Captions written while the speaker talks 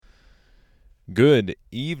Good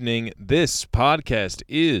evening. This podcast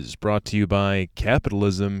is brought to you by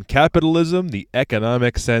capitalism. Capitalism, the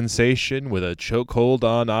economic sensation with a chokehold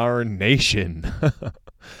on our nation.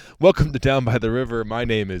 Welcome to Down by the River. My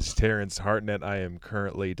name is Terrence Hartnett. I am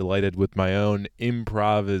currently delighted with my own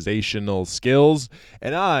improvisational skills,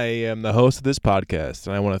 and I am the host of this podcast.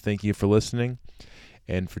 And I want to thank you for listening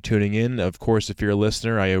and for tuning in. Of course, if you're a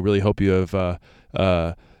listener, I really hope you have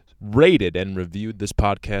rated and reviewed this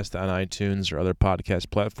podcast on iTunes or other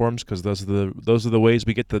podcast platforms, because those are the ways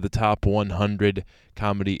we get to the top 100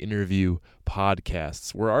 comedy interview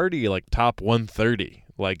podcasts. We're already like top 130.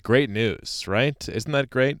 Like, great news, right? Isn't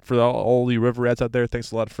that great for all you river rats out there?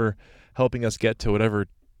 Thanks a lot for helping us get to whatever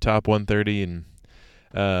top 130 and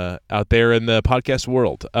out there in the podcast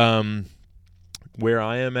world. Where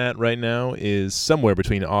I am at right now is somewhere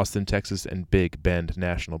between Austin, Texas, and Big Bend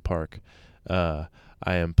National Park.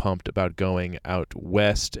 I am pumped about going out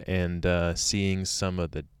west and seeing some of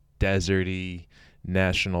the deserty,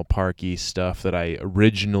 national parky stuff that I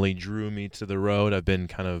originally drew me to the road. I've been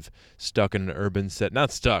kind of stuck in an urban set.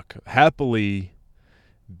 Not stuck. Happily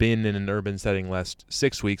been in an urban setting last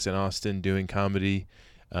 6 weeks in Austin doing comedy,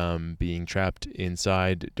 being trapped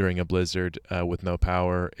inside during a blizzard with no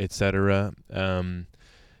power, etc.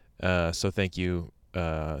 So thank you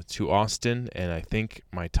to Austin, and I think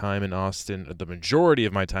my time in Austin, the majority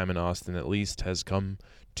of my time in Austin at least, has come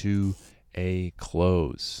to a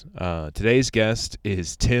close. Today's guest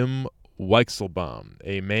is Tim Weichselbaum,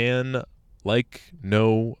 a man like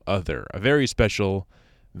no other, a very special,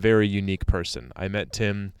 very unique person. I met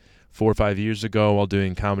Tim 4 or 5 years ago while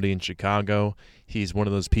doing comedy in Chicago. He's one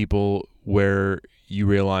of those people where you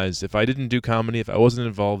realize, if I didn't do comedy, if I wasn't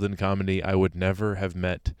involved in comedy, I would never have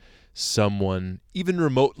met someone even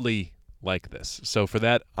remotely like this. So for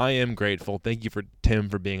that, I am grateful. Thank you for Tim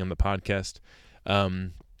for being on the podcast.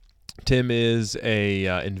 Tim is a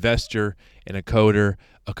investor and a coder,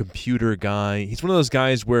 a computer guy. He's one of those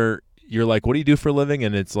guys where you're like, what do you do for a living?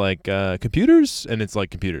 And it's like computers, and it's like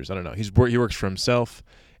computers. I don't know. He works for himself,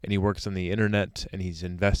 and he works on the internet, and he's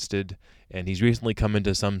invested, and he's recently come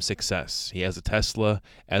into some success. He has a Tesla,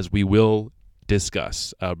 as we will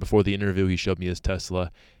discuss. Before the interview, he showed me his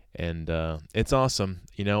Tesla, and it's awesome.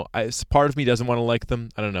 You know, part of me doesn't want to like them.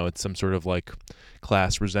 I don't know. It's some sort of like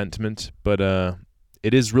class resentment, but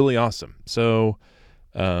it is really awesome. So,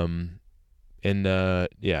 and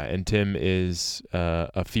Tim is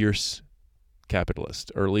a fierce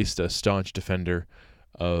capitalist, or at least a staunch defender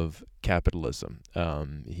of capitalism.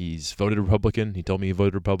 He's voted Republican. He told me he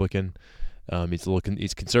voted Republican.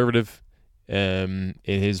 He's conservative in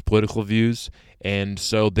his political views, and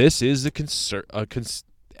so this is we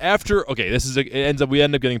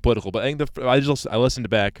end up getting political, but I listened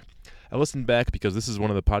back because this is one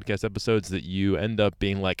of the podcast episodes that you end up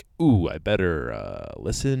being like, ooh, I better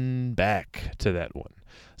listen back to that one.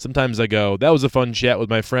 Sometimes I go, that was a fun chat with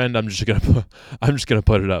my friend. I'm just gonna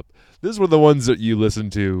put it up. This is one of the ones that you listen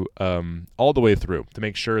to all the way through to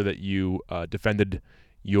make sure that you defended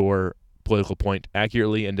your political point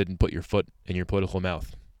accurately and didn't put your foot in your political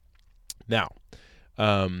mouth. Now,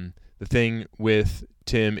 the thing with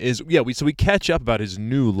Tim is, we catch up about his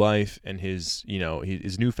new life and his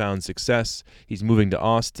newfound success. He's moving to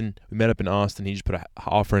Austin. We met up in Austin. He just put an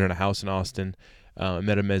offer in on a house in Austin. I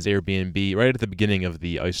met him as Airbnb right at the beginning of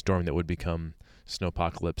the ice storm that would become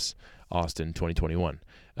Snowpocalypse Austin 2021.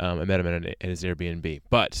 I met him at his Airbnb.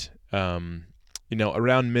 But,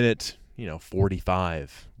 around minute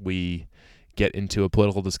 45, we get into a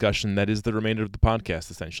political discussion that is the remainder of the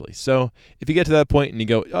podcast, essentially. So if you get to that point and you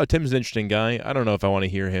go, oh, Tim's an interesting guy, I don't know if I want to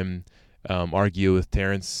hear him argue with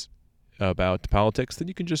Terrence about politics, then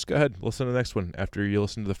you can just go ahead, listen to the next one after you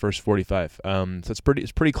listen to the first 45. So it's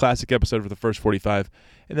a pretty classic episode for the first 45,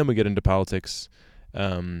 and then we get into politics.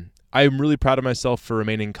 I'm really proud of myself for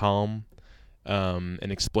remaining calm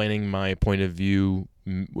and explaining my point of view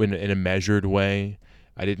in a measured way.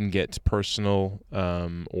 I didn't get personal, I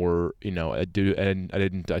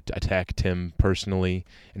didn't attack Tim personally,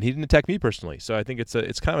 and he didn't attack me personally. So I think it's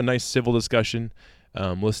kind of a nice civil discussion.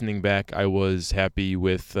 Listening back, I was happy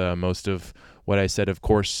with most of what I said. Of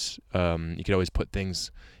course, you could always put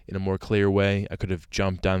things in a more clear way. I could have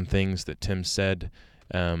jumped on things that Tim said,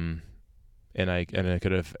 and I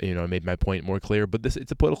could have made my point more clear. But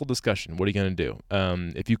it's a political discussion. What are you going to do?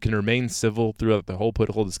 If you can remain civil throughout the whole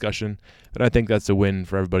political discussion, then I think that's a win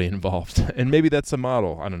for everybody involved. And maybe that's a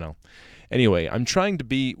model. I don't know. Anyway, I'm trying to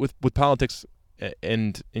be with politics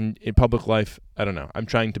and in public life. I don't know. I'm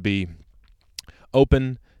trying to be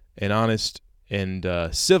open and honest and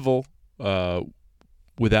civil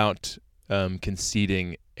without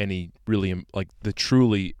conceding any really the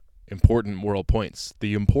truly important moral points.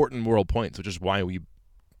 The important moral points, which is why we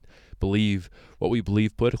believe what we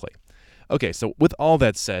believe politically. Okay, so with all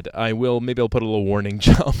that said, maybe I'll put a little warning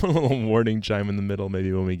chime in the middle,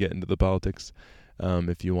 maybe when we get into the politics,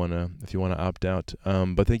 if you wanna opt out.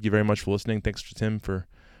 But thank you very much for listening. Thanks to Tim for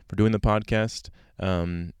doing the podcast.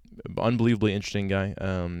 Unbelievably interesting guy.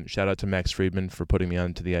 Shout out to Max Friedman for putting me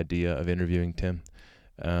on to the idea of interviewing Tim.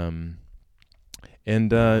 Let's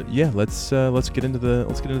get into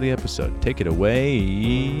the episode. Take it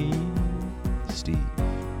away, Steve.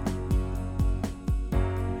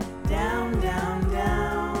 Down, down,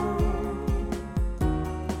 down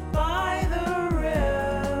by the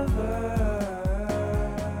river.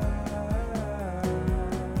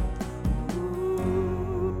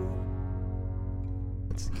 Ooh.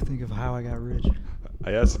 Let's think of how I got rich.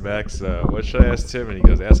 I asked Max, what should I ask Tim? And he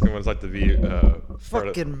goes, ask him what it's like to be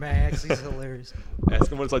Fucking Max, he's hilarious.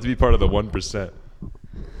 ask him what it's like to be part of the 1%.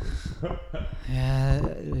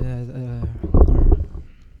 Am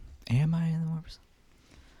I in the 1%?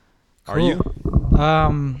 Are you?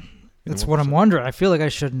 That's what I'm wondering. I feel like I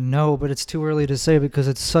should know, but it's too early to say because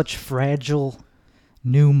it's such fragile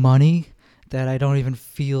new money that I don't even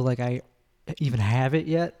feel like I even have it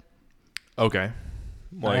yet. Okay.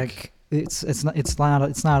 Like it's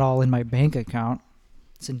not all in my bank account.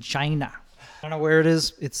 It's in China. I don't know where it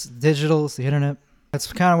is. It's digital. It's the internet.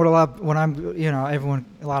 That's kind of what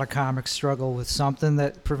a lot of comics struggle with something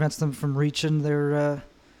that prevents them from reaching their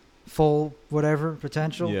full whatever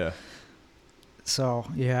potential. Yeah. So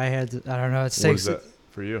yeah, I don't know. What is that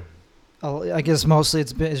for you? I guess mostly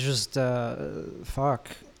it's just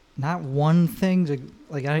not one thing to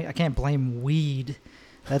like. I can't blame weed.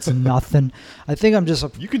 That's nothing. I think I'm just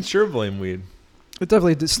You can sure blame weed. It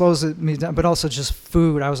definitely slows me down, but also just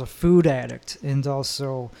food. I was a food addict, and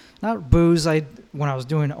also not booze. When I was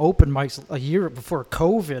doing open mics a year before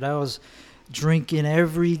COVID, I was drinking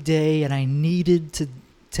every day, and I needed to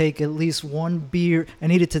take at least one beer. I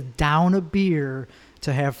needed to down a beer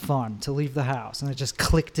to have fun, to leave the house, and it just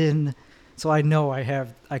clicked in. So I know I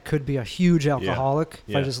could be a huge alcoholic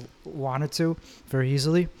if I just wanted to very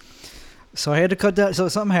easily. So I had to cut down. So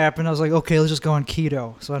something happened. I was like, okay, let's just go on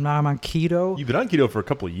keto. So now I'm on keto. You've been on keto for a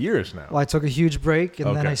couple of years now. Well, I took a huge break,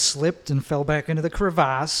 and then I slipped and fell back into the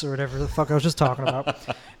crevasse or whatever the fuck I was just talking about.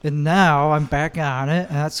 And now I'm back on it,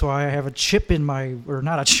 and that's why I have a chip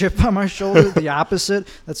not a chip on my shoulder, the opposite.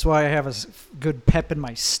 That's why I have a good pep in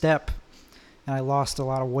my step, and I lost a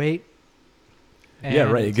lot of weight. Yeah,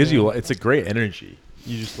 right. It gives you. It's a great energy.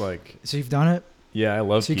 You just like. So you've done it? Yeah, I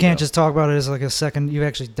love. So you keto. can't just talk about it as like a second. You've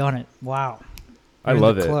actually done it. Wow. I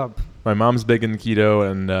love it. Club. My mom's big in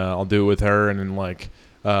keto, and I'll do it with her. And then like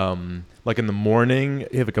in the morning,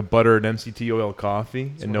 you have like a butter and MCT oil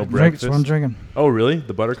coffee and no breakfast. That's what I'm drinking. Oh, really?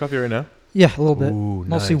 The butter coffee right now? Yeah, a little bit. Ooh,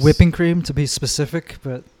 mostly nice. whipping cream to be specific,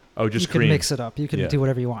 but just you cream. can mix it up. You can do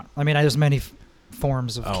whatever you want. I mean, there's many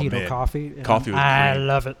forms of keto coffee. Coffee with cream. I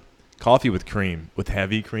love it. Coffee with cream, with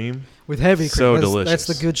heavy cream. With heavy cream. So delicious. That's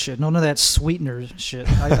the good shit. None of that sweetener shit.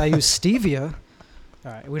 I use stevia.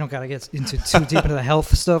 All right, we don't got to get into too deep into the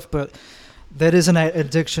health stuff, but that is an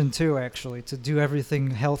addiction too, actually. To do everything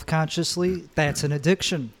health consciously, that's an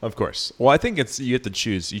addiction. Of course. Well, I think you have to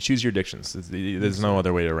choose. You choose your addictions. There's no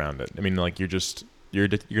other way around it. I mean, like you're going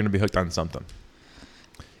to be hooked on something.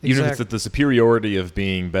 Even if it's the superiority of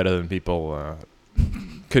being better than people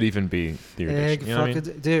could even be your addiction. You know what I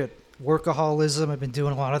mean? Dude. Workaholism. I've been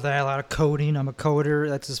doing a lot of that, a lot of coding. I'm a coder.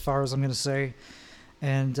 That's as far as I'm going to say.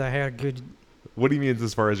 And I had a good... What do you mean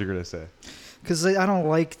as far as you're going to say? Because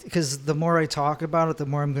because the more I talk about it, the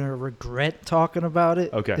more I'm going to regret talking about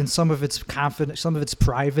it. Okay. And some of it's confident, some of it's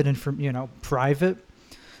private and private.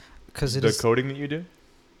 Because the coding that you do?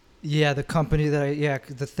 Yeah, the company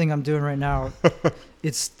the thing I'm doing right now,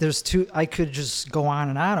 I could just go on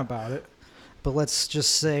and on about it. But let's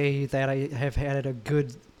just say that I have had it a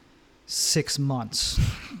good 6 months.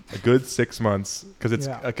 A good 6 months, because it's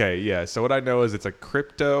okay. Yeah. So what I know is it's a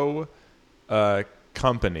crypto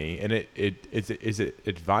company, and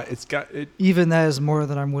it's got it. Even that is more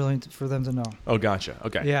than I'm willing for them to know. Oh, gotcha.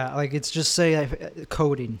 Okay. Yeah, like it's just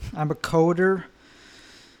coding. I'm a coder.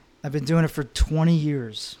 I've been doing it for 20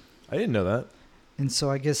 years. I didn't know that. And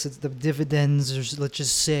so I guess it's the dividends are, let's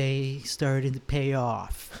just say, starting to pay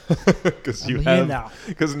off. Because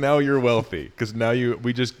now you're wealthy. Because now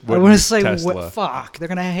we just I want to say, Tesla. Fuck, they're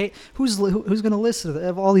gonna hate. Who's gonna listen to that? They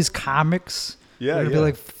have all these comics. Yeah, they're gonna be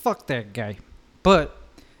like, fuck that guy. But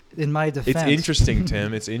in my defense, it's interesting,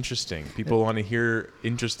 Tim. It's interesting. People want to hear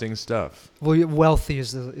interesting stuff. Well, wealthy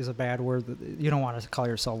is a bad word. You don't want to call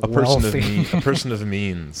yourself a wealthy. A person of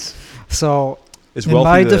means. So. Is in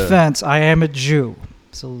my defense, I am a Jew.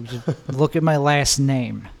 So just look at my last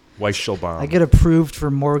name. Weichelbaum. I get approved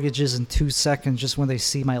for mortgages in 2 seconds just when they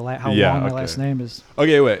see how Yeah, long my okay. last name is.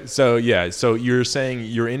 Okay, wait. So you're saying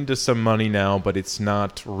you're into some money now, but it's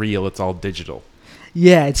not real. It's all digital.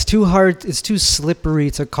 Yeah, it's too hard. It's too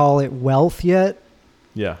slippery to call it wealth yet.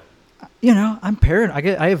 Yeah. You know, I'm paranoid.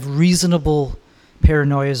 I have reasonable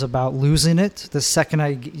paranoias about losing it the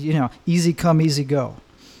second easy come, easy go.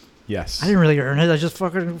 Yes. I didn't really earn it. I just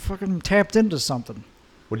fucking tapped into something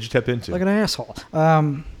What did you tap into? like an asshole.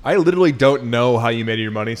 I literally don't know how you made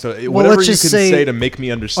your money, so Well, whatever let's you just can say- say to make me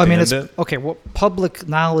understand it's it. okay. Well, public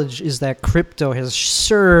knowledge is that crypto has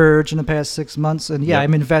surged in the past 6 months, and Yep.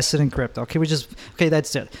 I'm invested in crypto. Okay,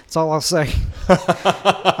 that's it. That's all I'll say.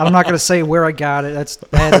 I'm not going to say where I got it.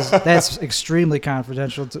 That's extremely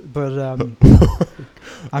confidential. But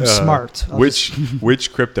I'm smart.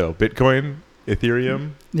 Which crypto? Bitcoin,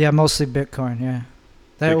 Ethereum. Yeah, mostly Bitcoin. Yeah,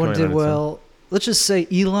 that one Bitcoin did on its well. Let's just say,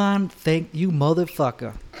 Elon, thank you,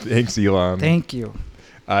 motherfucker. Thanks, Elon. Thank you.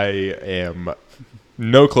 I am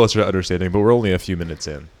no closer to understanding, but we're only a few minutes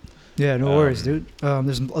in. Yeah, no worries, dude.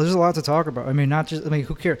 There's a lot to talk about. I mean,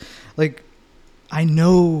 who cares? Like, I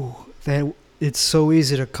know that it's so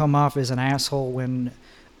easy to come off as an asshole when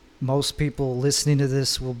most people listening to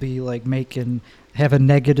this will be like have a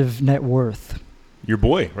negative net worth. Your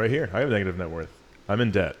boy, right here. I have negative net worth. I'm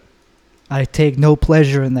in debt. I take no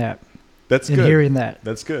pleasure in that. That's in good. hearing that.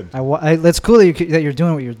 That's good. That's cool that you're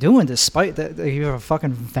doing what you're doing, despite that you have a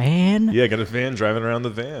fucking van. Yeah, I got a van, driving around the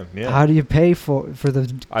van. Yeah. How do you pay for the?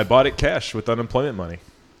 I bought it cash with unemployment money.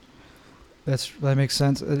 That makes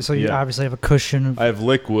sense. So you Yeah. obviously have a cushion. Of, I have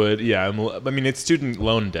liquid. Yeah, I mean, it's student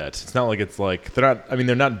loan debt. It's not like it's like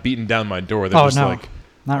they're not beating down my door. They're just no. like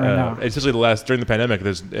Not right now. Especially during the pandemic,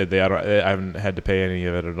 I haven't had to pay any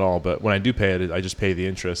of it at all. But when I do pay it, I just pay the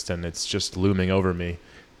interest, and it's just looming over me.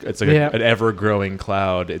 It's like an ever-growing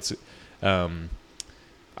cloud. It's, I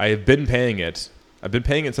have been paying it. I've been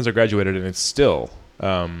paying it since I graduated, and it's still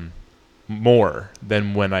more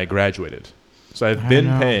than when I graduated. So I've been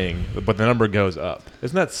paying, but the number goes up.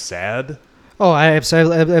 Isn't that sad? Oh, I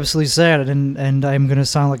absolutely sad, and I'm gonna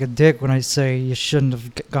sound like a dick when I say you shouldn't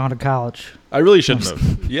have gone to college. I really shouldn't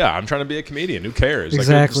have. Yeah, I'm trying to be a comedian. Who cares?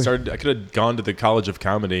 Exactly. I could have gone to the College of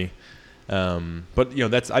Comedy, but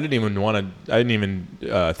I didn't even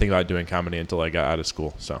think about doing comedy until I got out of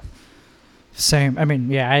school. So. Same. I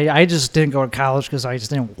mean, yeah, I just didn't go to college because I just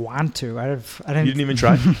didn't want to. I didn't. You didn't even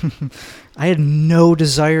try? I had no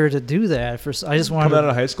desire to do that. I just wanted. Coming out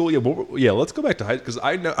of high school? Yeah, let's go back to high school,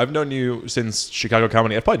 because I've known you since Chicago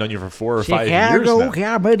Comedy. I've probably known you for 4 or 5 years Chicago now.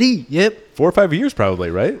 Comedy. Yep. 4 or 5 years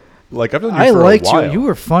probably, right? Like, I've known you I for liked a while. you. You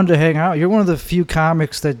were fun to hang out. You're one of the few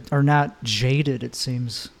comics that are not jaded, it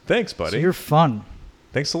seems. Thanks, buddy. So you're fun.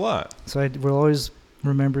 Thanks a lot. So I will always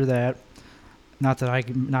remember that. Not that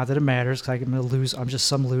it matters, because I'm just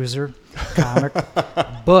some loser comic.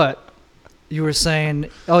 But you were saying,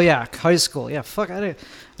 oh yeah, high school. Yeah, fuck. I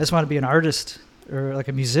just want to be an artist or like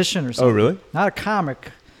a musician or something. Oh, really? Not a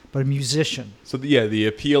comic, but a musician. So, the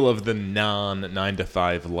appeal of the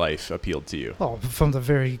non-9-to-5 life appealed to you. Oh, from the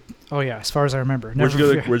very. Oh yeah, as far as I remember. Where'd you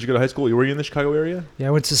go to high school? Were you in the Chicago area? Yeah, I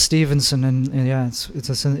went to Stevenson, and yeah,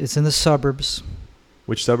 it's in the suburbs.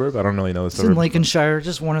 Which suburb? I don't really know the It's suburb. in Lincolnshire,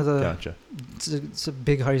 just one of the. Gotcha. It's a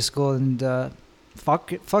big high school, and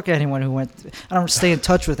fuck anyone who went. I don't stay in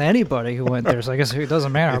touch with anybody who went there, so I guess it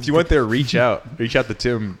doesn't matter. If you went there, reach out. Reach out to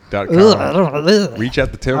Tim.com. Ugh. Reach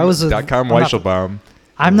out to I'm Tim.com not- Weichelbaum.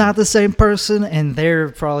 I'm not the same person, and they're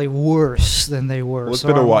probably worse than they were. Well, it's so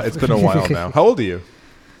been a I'm- while. It's been a while now. How old are you?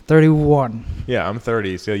 31. Yeah, I'm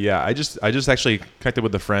 30. So yeah, I just actually connected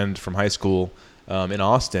with a friend from high school in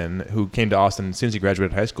Austin who came to Austin as soon as he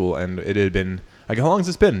graduated high school, and it had been like, how long has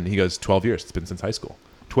this been? He goes, 12 years. It's been since high school.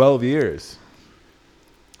 12 years.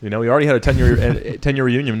 We already had a 10-year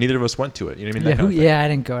reunion. Neither of us went to it. You know what I mean? That kind of thing. I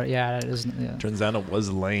didn't go. Yeah, that isn't. Yeah. Turns out it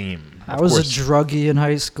was lame. I Of was course. a druggie in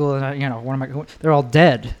high school, and they're all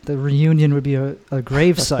dead. The reunion would be a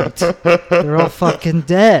grave site. They're all fucking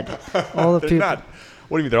dead. All the They're people. not.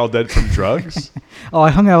 What do you mean? They're all dead from drugs? Oh, I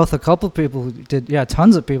hung out with a couple people who did. Yeah,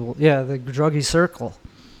 tons of people. Yeah, the druggie circle.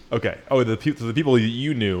 Okay. Oh, the people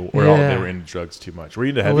you knew they were into drugs too much. Were you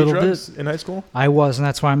into heavy little drugs in high school? I was, and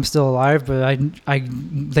that's why I'm still alive. But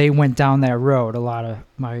they went down that road. A lot of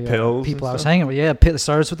my Pills people and I was stuff? hanging with. Yeah, it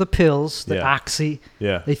starts with the pills, the Yeah. oxy.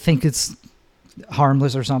 Yeah. They think it's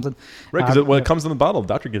harmless or something. Right, because when yeah. it comes in the bottle, the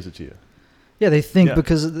doctor gives it to you. Yeah, they think Yeah.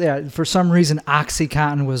 because for some reason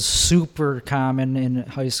OxyContin was super common in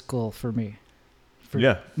high school for me. For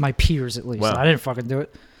Yeah. my peers at least. Wow. I didn't fucking do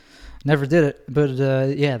it. Never did it. But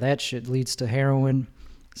yeah, that shit leads to heroin.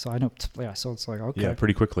 So I know. Yeah, so it's like, okay. Yeah,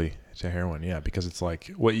 pretty quickly. to heroin. Yeah, because it's like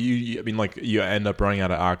what I mean, like you end up running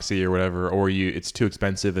out of oxy or whatever, or it's too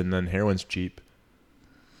expensive, and then heroin's cheap.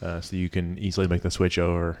 So you can easily make the switch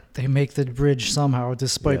over. They make the bridge somehow,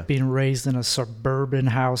 despite Yeah. being raised in a suburban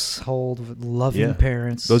household with loving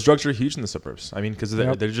parents. Those drugs are huge in the suburbs. I mean, because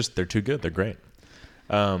Yep. they're too good. They're great.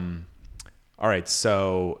 All right,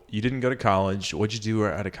 so you didn't go to college. What'd you do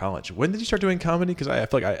out of college? When did you start doing comedy? Because I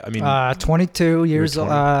feel like I mean, 22 years old.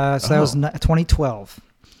 20. So that was 2012.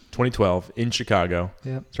 2012 in Chicago.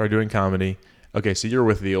 Yep. Started doing comedy. Okay, so you were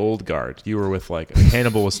with the old guard. You were with like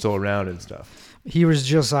Hannibal was still around and stuff. He was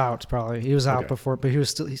just out, probably. He was out Okay. before, but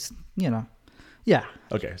he's yeah.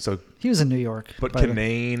 Okay, so He was in New York. but by the-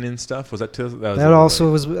 Kinane and stuff was that too? That That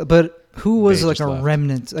also was, but who was They like just a left.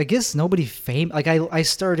 remnant? I guess nobody famous. Like I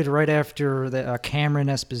started right after the Cameron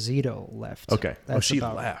Esposito left. okay. That's she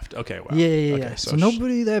about it. left. Okay, wow. Yeah. Okay, So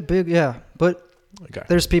nobody that big, yeah. But Okay.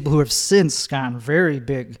 there's people who have since gotten very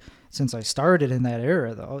big since I started in that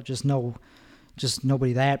era, though. Just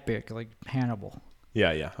nobody that big, like Hannibal.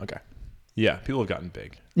 Yeah. Okay. Yeah, people have gotten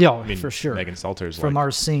big. Yeah, I mean, for sure. Megan Salter's From like,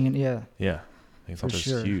 our scene, yeah. yeah. Megan for Salter's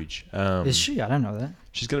sure. huge. Is she? I don't know that.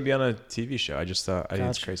 She's gonna be on a TV show. I just thought I think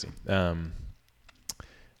it's Gotcha. crazy.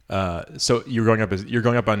 So you're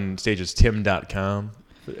going up on stage as Tim.com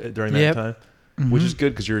during that Yep. time, which Mhm. is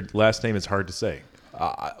good because your last name is hard to say.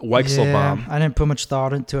 Yeah, Weichselbaum. I didn't put much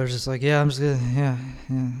thought into it. I was just like, yeah, I'm just gonna, yeah.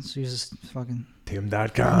 So you just fucking.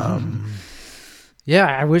 Tim.com. Yeah,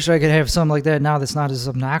 I wish I could have something like that now that's not as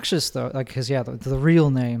obnoxious, though. Like, because, yeah, the real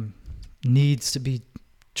name needs to be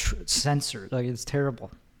censored. Like, it's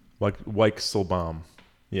terrible. Like Weichselbaum.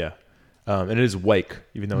 Yeah. And it is Weich,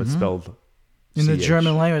 even though it's Mhm. spelled In the CH.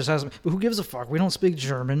 German language, but who gives a fuck? We don't speak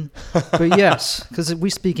German. But yes, because we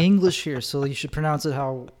speak English here, so you should pronounce it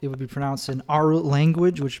how it would be pronounced in our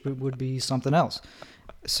language, which would be something else.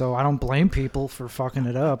 So I don't blame people for fucking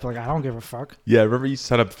it up. Like, I don't give a fuck. Yeah, remember you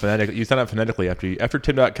signed up phonetically. You signed up phonetically after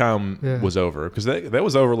Tim.com Yeah. was over, because that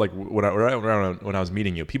was over like when I was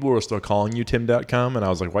meeting you. People were still calling you Tim.com, and I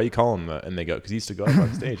was like, "Why are you calling that?" And they go, "Because he used to go up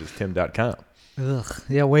on stage as Tim.com." Ugh.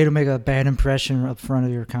 Yeah, way to make a bad impression up front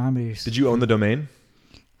of your comedies. Did you own the domain?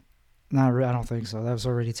 Not I don't think so. That was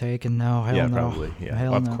already taken. No, hell Yeah, no. probably. Yeah,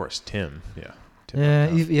 Hell of no. course, Tim. Yeah. Yeah,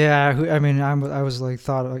 Tim.com. yeah. I mean, I was like,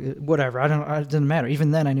 thought whatever. It didn't matter.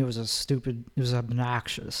 Even then, I knew it was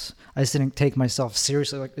obnoxious. I just didn't take myself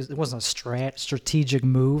seriously. Like, it wasn't a strategic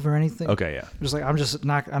move or anything. Okay. Yeah. It was like, I'm just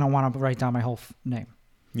not. I don't want to write down my whole name.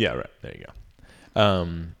 Yeah. Right. There you go.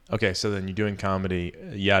 Okay. So then you're doing comedy,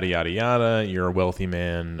 yada yada yada. You're a wealthy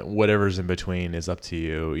man. Whatever's in between is up to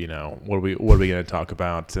you. You know, what are we going to talk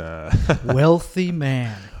about? Wealthy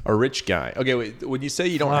man. A rich guy. Okay, wait, when you say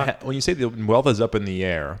you don't, Fuck. when you say the wealth is up in the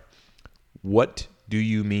air, what do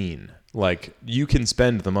you mean? Like you can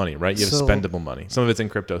spend the money, right? You have So- spendable money. Some of it's in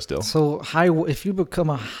crypto still. So if you become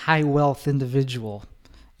a high wealth individual,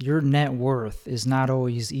 your net worth is not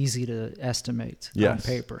always easy to estimate on Yes.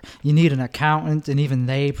 paper. You need an accountant, and even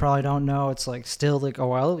they probably don't know. It's like still like, oh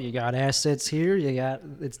well, you got assets here,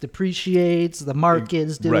 it depreciates, the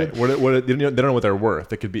market's doing. Right. They don't know what they're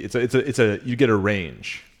worth. It could be. It's a. You get a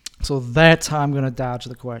range. So that's how I'm gonna dodge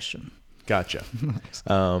the question. Gotcha.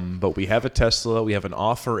 But we have a Tesla. We have an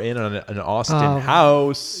offer in on an Austin Oh.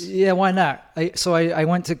 house. Yeah, why not? I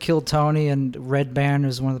went to Kill Tony, and Red Band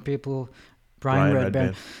is one of the people. Brian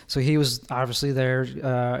Redband. So he was obviously there,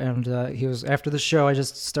 and he was after the show. I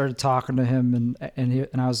just started talking to him,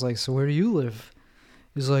 and I was like, "So where do you live?"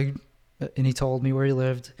 He's like, and he told me where he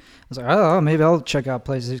lived. I was like, "Oh, maybe I'll check out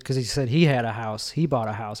places," because he said he had a house. He bought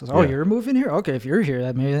a house. I was like, "Oh, Yeah. you're moving here? Okay, if you're here,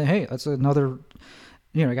 that maybe hey, that's another.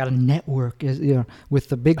 I got a network, with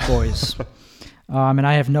the big boys." And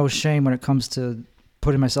I have no shame when it comes to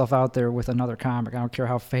putting myself out there with another comic. I don't care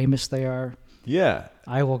how famous they are. Yeah.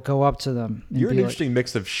 I will go up to them. And You're an be like, interesting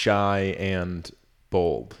mix of shy and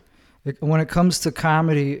bold. when it comes to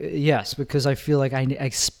comedy, yes, because I feel like I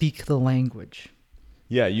speak the language.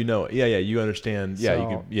 Yeah, you know. Yeah, you understand. Yeah, you So,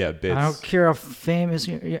 can. Yeah, bits. I don't care how famous.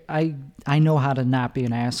 I know how to not be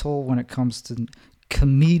an asshole when it comes to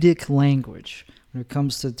comedic language. When it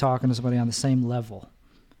comes to talking to somebody on the same level.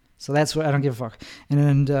 So that's what I don't give a fuck.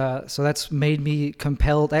 And so that's made me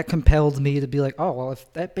compelled. That compelled me to be like, oh well,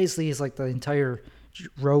 if that basically is like the entire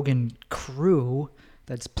Rogan crew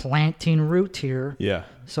that's planting root here. Yeah.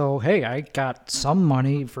 So hey, I got some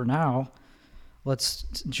money for now. Let's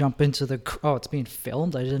jump into it's being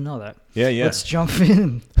filmed. I didn't know that. Yeah. Let's jump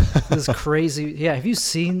in. This crazy. Yeah. Have you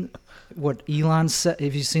seen what Elon said?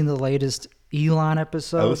 Have you seen the latest Elon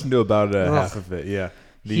episode? I listened to about Ugh. half of it. Yeah.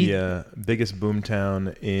 The biggest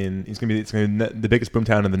boomtown it's gonna be the biggest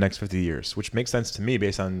boomtown in the next 50 years, which makes sense to me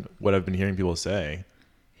based on what I've been hearing people say.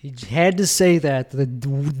 He had to say that the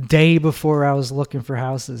day before I was looking for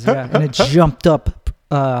houses. Yeah, and it jumped up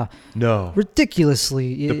No.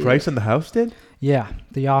 ridiculously. The price on the house did? Yeah,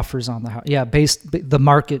 the offers on the house. Yeah, the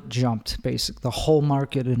market jumped. Basically, the whole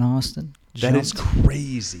market in Austin. That is jumped.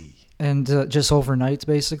 crazy. And just overnight,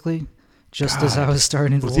 basically, just as I God. was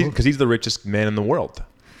starting to look. Because he's the richest man in the world.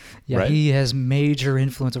 Yeah, right? he has major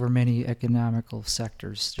influence over many economical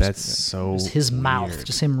sectors. That's so just his mouth, weird.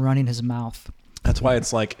 just him running his mouth. That's why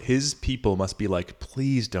it's like his people must be like,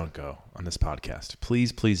 please don't go on this podcast.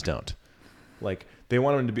 Please don't. Like they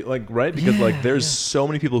want him to be like, right? Because like there's so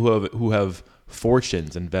many people who have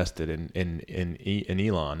fortunes invested in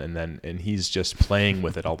Elon, and he's just playing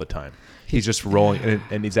with it all the time. He's just rolling,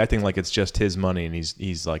 and he's acting like it's just his money, and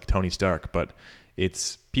he's like Tony Stark, but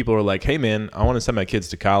it's people are like, hey man, I want to send my kids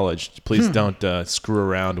to college. Please don't screw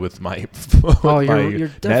around with my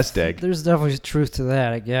nest egg. There's definitely truth to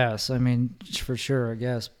that, I guess. I mean, for sure, I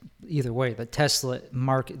guess. Either way, the Tesla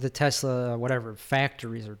whatever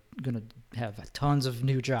factories are going to have tons of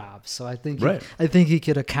new jobs. So I think he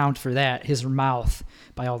could account for that. His mouth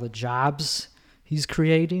by all the jobs he's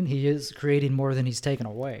creating. He is creating more than he's taking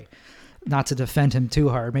away. Not to defend him too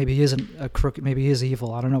hard. Maybe he isn't a crook. Maybe he is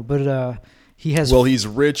evil. I don't know. But he has. Well, he's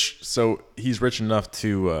rich, so he's rich enough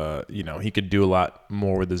to, he could do a lot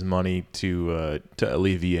more with his money to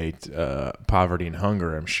alleviate poverty and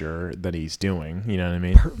hunger. I'm sure that he's doing. You know what I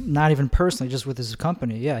mean? Not even personally, just with his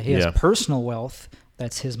company. Yeah, he has personal wealth.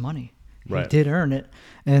 That's his money. He did earn it,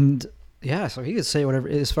 and so he could say whatever.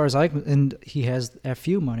 As far as and he has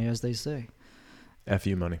FU money, as they say.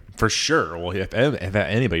 FU money for sure. Well, if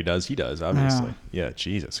anybody does, he does. Obviously, yeah.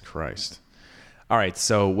 Jesus Christ. All right,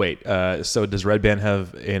 so wait. So does Red Band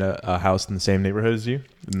have a house in the same neighborhood as you?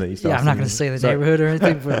 In the East Austin? I'm not going to say the neighborhood or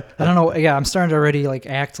anything, but I don't know. Yeah, I'm starting to already like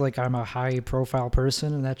act like I'm a high-profile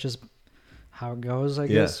person, and that's just how it goes, I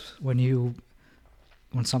guess. When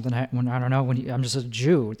I don't know, I'm just a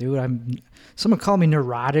Jew, dude. Someone called me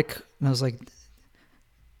neurotic, and I was like,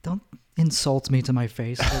 don't insult me to my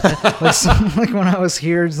face. Like when I was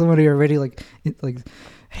here, somebody already like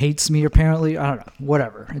hates me apparently. I don't know.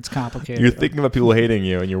 Whatever. It's complicated. You're thinking about people hating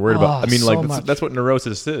you, and you're worried about. I mean, so that's what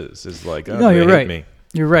neurosis is. Is like, no, you're hate right. Me.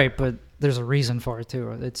 You're right, but there's a reason for it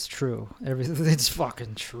too. It's true. It's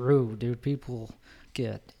fucking true, dude. People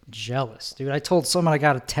get jealous, dude. I told someone I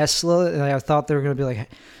got a Tesla, and I thought they were gonna be like,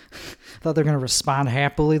 thought they were gonna respond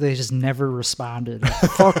happily. They just never responded.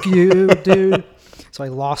 Fuck you, dude. So I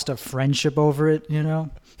lost a friendship over it, you know.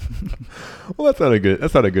 Well, that's not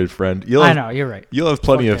a good friend. I know, you're right. You'll have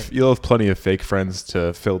plenty of fake friends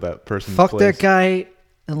to fill that person's Fuck place. that guy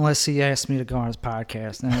unless he asked me to go on his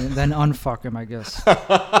podcast, and then unfuck him, I guess.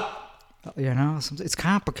 You know, it's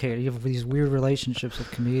complicated. You have these weird relationships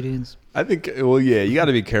with comedians. I think, well, yeah, you got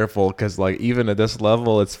to be careful because, like, even at this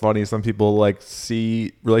level, it's funny. Some people like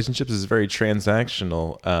see relationships as very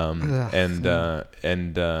transactional,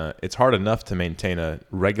 and it's hard enough to maintain a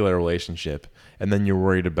regular relationship, and then you're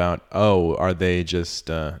worried about, are they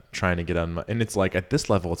just trying to get on? And it's like at this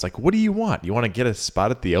level, it's like, what do you want? You want to get a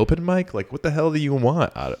spot at the open mic? Like, what the hell do you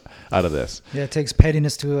want out of this? Yeah, it takes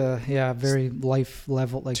pettiness to a very life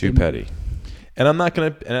level, like too petty. And I'm not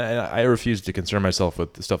gonna. And I refuse to concern myself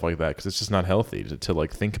with stuff like that because it's just not healthy to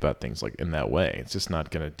like think about things like in that way. It's just not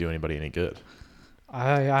gonna do anybody any good.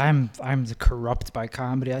 I'm corrupt by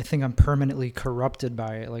comedy. I think I'm permanently corrupted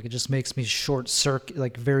by it. Like it just makes me short circuit,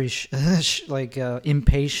 like very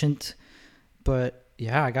impatient. But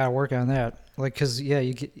yeah, I gotta work on that. Like, cause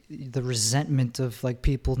you get the resentment of like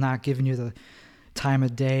people not giving you the time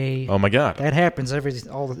of day. Oh my God, that happens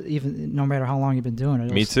even no matter how long you've been doing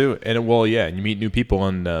it. Me too. And and you meet new people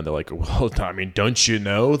and they're like, well, I mean, don't you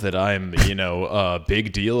know that I'm a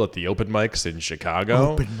big deal at the open mics in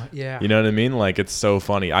Chicago? Yeah, you know what I mean? Like, it's so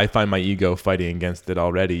funny. I find my ego fighting against it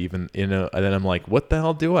already. Even and then I'm like, what the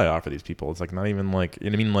hell do I offer these people? It's like not even like, you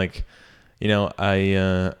know what I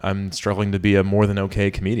mean? Like, I'm struggling to be a more than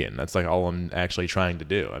okay comedian. That's like all I'm actually trying to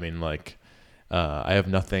do. I mean, like, I have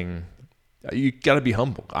nothing. You got to be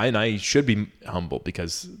humble. I should be humble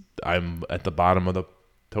because I'm at the bottom of the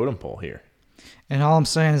totem pole here. And all I'm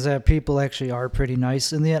saying is that people actually are pretty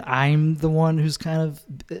nice in the end. I'm the one who's kind of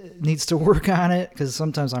needs to work on it because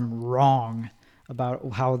sometimes I'm wrong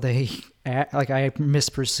about how they act. Like I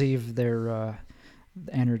misperceive their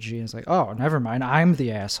energy. And it's like, oh, never mind. I'm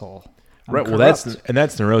the asshole. Right. Well, that's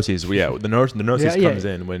neuroses. Yeah, the neurosis comes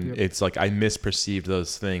in when it's like I misperceived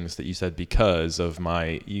those things that you said because of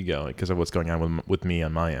my ego, because of what's going on with me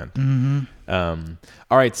on my end. Mm-hmm.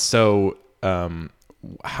 All right. So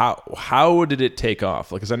how did it take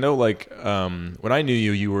off? Like, cause I know like when I knew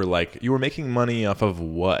you, you were making money off of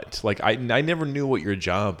what? Like I never knew what your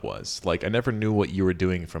job was. Like I never knew what you were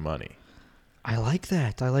doing for money. I like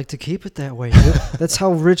that. I like to keep it that way. Dude. That's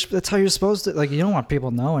how rich. That's how you're supposed to. Like you don't want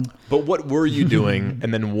people knowing. But what were you doing,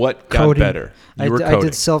 and then what got Coding. better? I You were did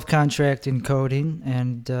coding. self-contracting coding,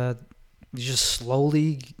 and you just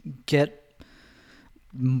slowly get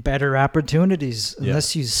better opportunities. Yeah.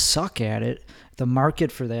 Unless you suck at it, the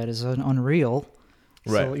market for that is unreal.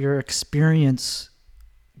 So Right. your experience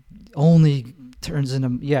only turns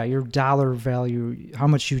into your dollar value, how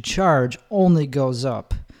much you charge, only goes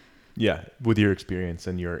up. Yeah, with your experience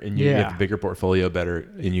and you have Yeah. a bigger portfolio, better,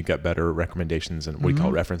 and you got better recommendations and what we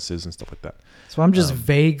call references and stuff like that. So I'm just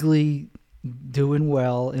vaguely doing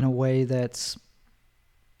well in a way that's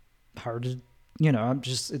hard to, I'm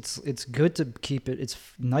just, it's good to keep it. It's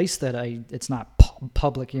nice that it's not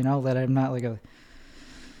public, that I'm not like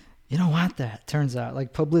you don't want that. Turns out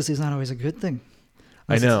like publicity is not always a good thing.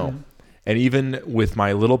 I know. And even with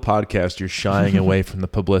my little podcast, you're shying away from the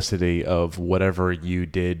publicity of whatever you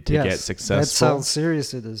did to get successful. That's how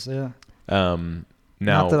serious it is. Yeah. Now,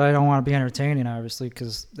 Not that I don't want to be entertaining, obviously,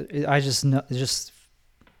 because I just know,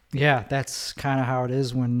 that's kind of how it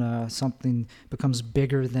is when something becomes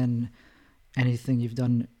bigger than anything you've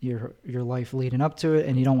done your life leading up to it,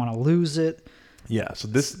 and you don't want to lose it. yeah. So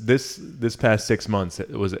this past 6 months,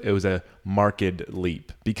 it was a marked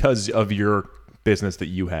leap because of your business that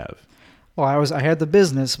you have. Well, I had the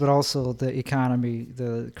business, but also the economy,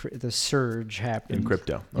 the surge happened In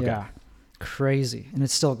crypto. Okay. Yeah, crazy, and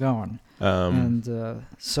it's still going. And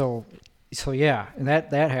so yeah, and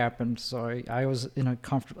that happened. So I was in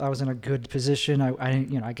a good position.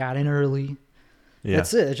 I got in early. Yeah.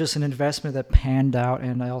 That's it. It's just an investment that panned out,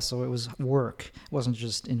 and it was work. It wasn't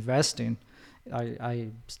just investing.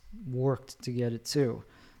 I worked to get it too.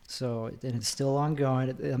 So and it's still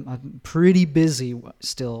ongoing. I'm pretty busy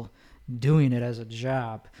still doing it as a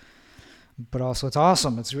job, but also it's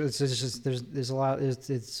awesome. It's just there's a lot.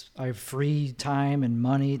 I have free time and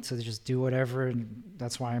money to just do whatever, and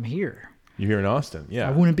that's why I'm here. You're here in Austin. Yeah.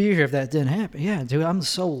 I wouldn't be here if that didn't happen. Yeah, dude, I'm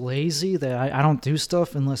so lazy that I don't do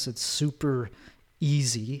stuff unless it's super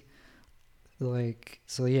easy. Like,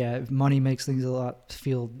 so yeah, money makes things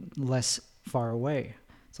feel less far away.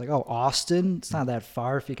 It's like, oh, Austin, it's not that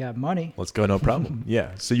far if you got money. Let's go, no problem.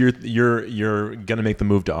 Yeah. So you're gonna make the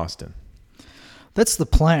move to Austin. That's the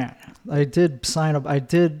plan. I did sign up. I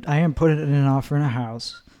am putting in an offer in a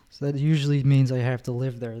house. So that usually means I have to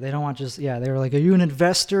live there. They don't want they were like, are you an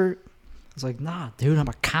investor? I was like, nah, dude, I'm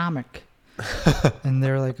a comic. And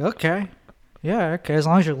they're like, okay. Yeah, okay. As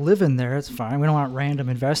long as you're living there, it's fine. We don't want random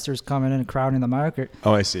investors coming in and crowding the market.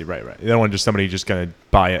 Oh, I see. Right. You don't want just somebody just gonna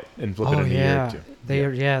buy it and flip it in a year or two.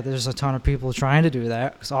 There's a ton of people trying to do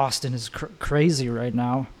that because Austin is crazy right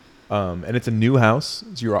now. And it's a new house.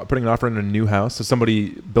 So you're putting an offer in a new house. So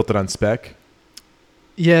somebody built it on spec.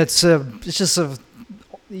 Yeah, it's just a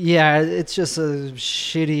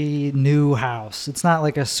shitty new house. It's not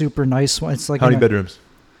like a super nice one. It's like How many bedrooms?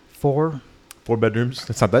 4. 4 bedrooms.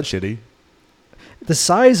 That's not that shitty. The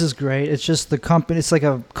size is great. It's just the company. It's like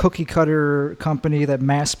a cookie cutter company that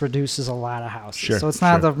mass produces a lot of houses. Sure, So it's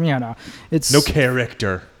not sure. it's No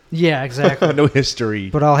character. Yeah, exactly. No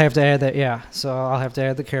history. But I'll have to add that. Yeah, so I'll have to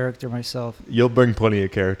add the character myself. You'll bring plenty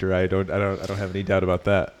of character. I don't have any doubt about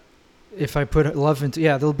that. If I put love into,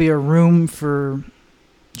 there'll be a room for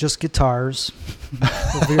just guitars.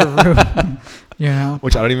 There'll be a room,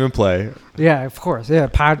 Which I don't even play. Yeah, of course. Yeah,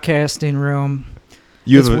 podcasting room.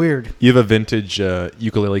 It's weird. You have a vintage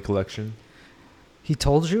ukulele collection. He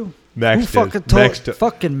told you? Max Who did. fucking told? Max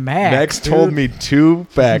Fucking Max. Max dude. told me 2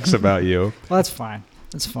 facts about you. Well, that's fine.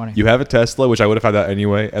 That's funny. You have a Tesla, which I would have found out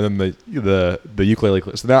anyway, and then the ukulele.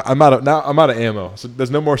 So now I'm out of ammo. So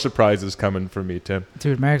there's no more surprises coming from me, Tim.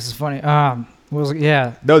 Dude, Max is funny. No,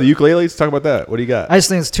 the ukulele. Let's talk about that. What do you got? I just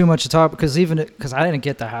think it's too much to talk because because I didn't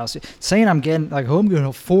get the house. Saying I'm getting I'm getting a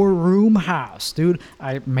 4-room house, dude.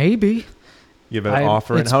 Maybe. You have an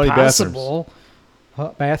offer, and it's how many possible.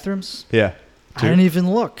 Bathrooms? Yeah. I didn't even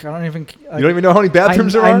look. I don't even. You don't even know how many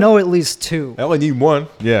bathrooms there are? I know at least 2. I only need 1.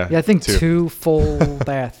 Yeah. Yeah, I think 2 full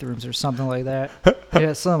bathrooms or something like that.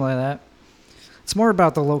 Yeah, something like that. It's more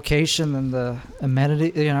about the location than the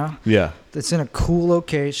amenity, Yeah. It's in a cool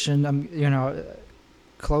location. I'm,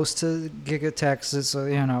 close to Giga Texas, so,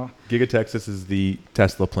 Giga Texas is the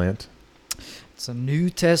Tesla plant. It's a new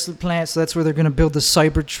Tesla plant, so that's where they're going to build the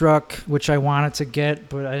Cybertruck, which I wanted to get,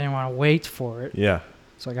 but I didn't want to wait for it. Yeah.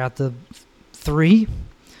 So I got the 3,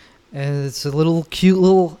 and it's a cute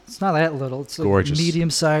little. It's not that little. It's a gorgeous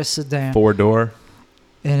medium-sized sedan. 4-door.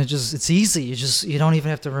 and it's easy. You don't even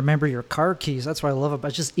have to remember your car keys. That's what I love about it.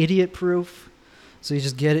 It's just idiot proof. So you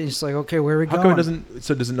just get it. It's just like, okay, where are we How going? come it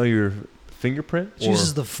doesn't know your fingerprint? It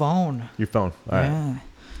uses the phone. Your phone. All right. Yeah.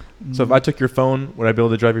 So if I took your phone, would I be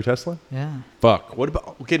able to drive your Tesla? Yeah. Fuck. What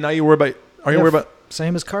about? Okay, now you worry about. Are you Yeah, worried about?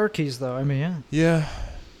 Same as car keys, though. I mean, yeah. Yeah. Yeah,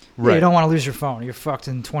 Right. you don't want to lose your phone. You're fucked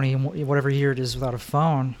in 20, whatever year it is without a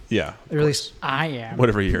phone. Yeah. Or at least I am.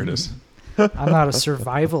 Whatever year it is. I'm not a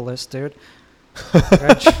survivalist, dude.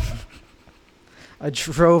 I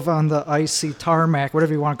drove on the icy tarmac,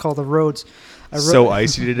 whatever you want to call the roads. So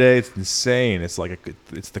icy today, it's insane. It's like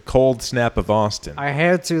it's the cold snap of Austin. I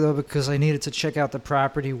had to, though, because I needed to check out the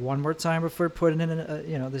property one more time before putting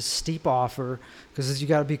in this steep offer, because you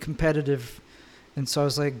got to be competitive. And so I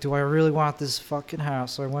was like, do I really want this fucking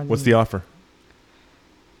house? So I went. What's the offer?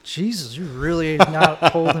 Jesus, you really not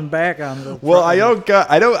holding back on the. Well, I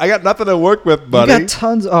got nothing to work with, buddy. You got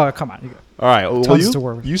tons. Oh, come on. All right, well, tons to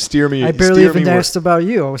work with. you steer me. I barely steer even me asked about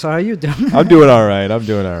you. So how you doing? I'm doing all right.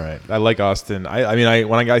 I like Austin. I mean,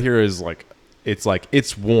 when I got here,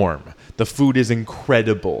 it's warm. The food is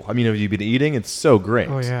incredible. I mean, have you been eating? It's so great.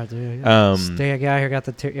 Oh yeah, dude. Yeah. Um, Stay a guy here got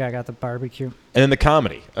I got the barbecue. And then the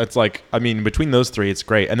comedy. It's like, I mean, between those three, it's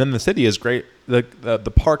great. And then the city is great.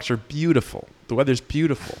 The parks are beautiful. The weather's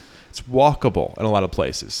beautiful. It's walkable in a lot of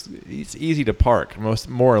places. It's easy to park,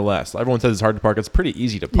 more or less. Everyone says it's hard to park. It's pretty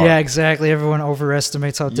easy to park. Yeah, exactly. Everyone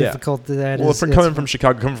overestimates how difficult that well, is. Well, coming from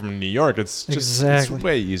Chicago, coming from New York, it's just Exactly. it's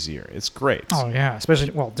way easier. It's great. Oh yeah,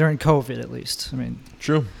 especially during COVID at least. I mean,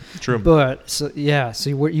 True. But so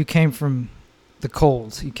you came from the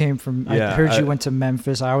cold. You came from. Yeah, I heard you went to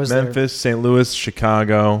Memphis. I was Memphis, St. Louis,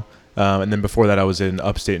 Chicago. And then before that, I was in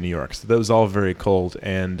upstate New York. So that was all very cold,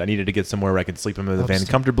 and I needed to get somewhere where I could sleep in the van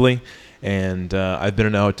comfortably. And I've been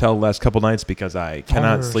in a hotel the last couple nights because I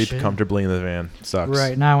cannot sleep comfortably in the van. It sucks.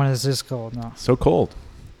 Right now, when it's this cold, no. So cold.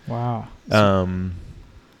 Wow. So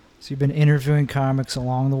you've been interviewing comics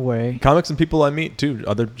along the way. Comics and people I meet too.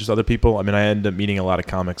 Other people. I mean, I end up meeting a lot of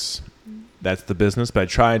comics. That's the business. But I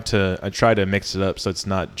try to mix it up so it's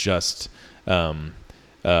not just.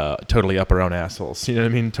 Totally up our own assholes. You know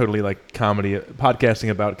what I mean? Totally like comedy,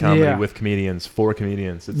 podcasting about comedy with comedians, for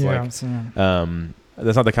comedians. It's that's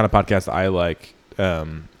not the kind of podcast I like.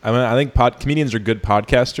 I think comedians are good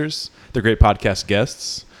podcasters. They're great podcast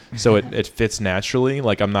guests. So it fits naturally.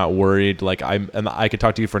 Like I'm not worried. Like I could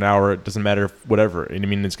talk to you for an hour. It doesn't matter. Whatever. I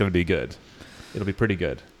mean, it's going to be good. It'll be pretty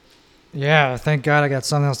good. Yeah. Thank God I got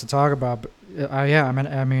something else to talk about. But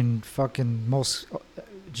I mean, fucking most.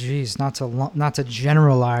 Geez, not to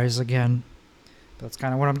generalize again, but that's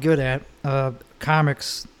kind of what I'm good at.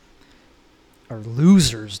 Comics are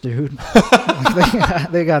losers, dude.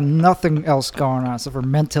 They got nothing else going on except for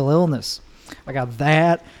mental illness. I got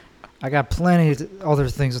that. I got plenty of other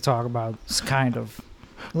things to talk about. It's kind of.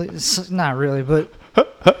 It's not really, but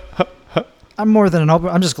I'm more than an open.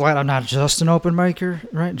 I'm just glad I'm not just an open micer,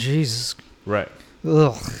 right? Jesus. Right.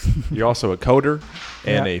 Ugh. You're also a coder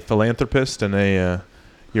and a philanthropist and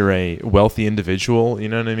you're a wealthy individual, you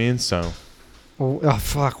know what I mean? So, oh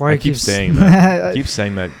fuck! Why I you keep saying that? I keep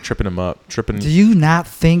saying that, tripping them up, Do you not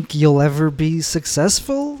think you'll ever be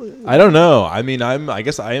successful? I don't know. I mean, I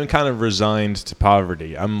guess I am kind of resigned to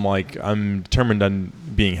poverty. I'm determined on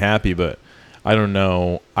being happy, but I don't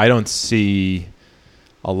know. I don't see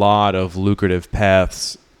a lot of lucrative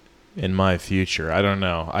paths in my future. I don't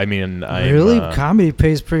know. I mean, really, comedy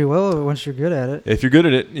pays pretty well once you're good at it. If you're good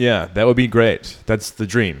at it, yeah, that would be great. That's the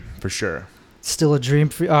dream for sure. It's still a dream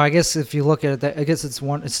for you. Oh, I guess if you look at it, I guess it's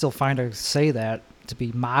still fine to say that, to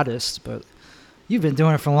be modest, but you've been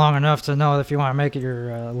doing it for long enough to know that if you want to make it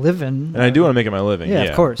your living. And I do want to make it my living. Yeah,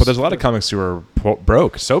 of course. But there's a lot of comics who are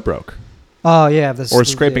broke. Oh yeah, or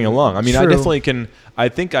scraping along. I mean, true. I definitely can. I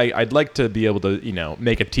think I'd like to be able to,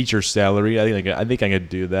 make a teacher's salary. I think I could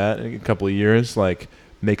do that in a couple of years. Like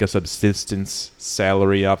make a subsistence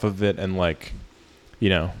salary off of it, and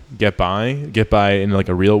get by in like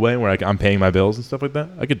a real way where I'm paying my bills and stuff like that.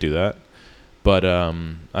 I could do that, but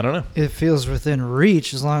I don't know. It feels within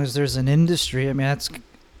reach as long as there's an industry. I mean, that's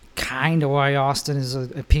kind of why Austin is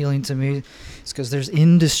appealing to me. It's because there's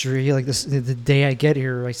industry. Like this, the day I get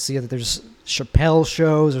here, I see that there's Chappelle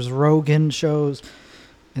shows, there's Rogan shows,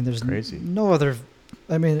 and there's crazy. No other.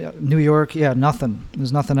 I mean, New York, nothing.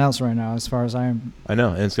 There's nothing else right now as far as I know,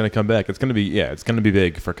 and it's going to come back. It's going to be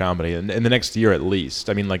big for comedy in the next year at least.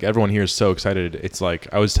 I mean, like everyone here is so excited. It's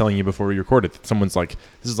like I was telling you before we recorded. Someone's like,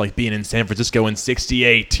 "This is like being in San Francisco in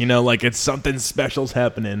 '68." Like it's something special's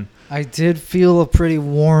happening. I did feel a pretty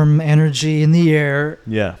warm energy in the air.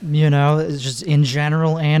 Yeah. You know, it's just in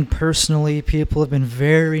general and personally, people have been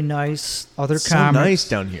very nice. Other So comics, nice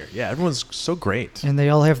down here. Yeah, everyone's so great. and they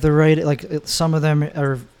all have the right. Like some of them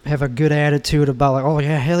have a good attitude about like, oh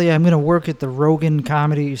yeah, hell yeah, I'm gonna work at the Rogan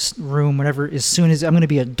Comedy Room whenever as soon as I'm gonna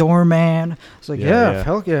be a doorman. It's like Yeah.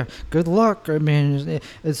 hell yeah, good luck. I mean,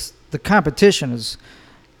 it's the competition is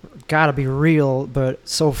got to be real, but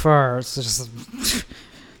so far it's just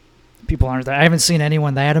people aren't that. I haven't seen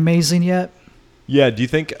anyone that amazing yet. Yeah, do you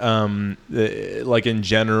think, like in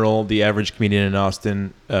general, the average comedian in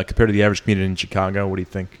Austin compared to the average comedian in Chicago, what do you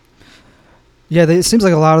think? Yeah, it seems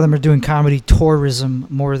like a lot of them are doing comedy tourism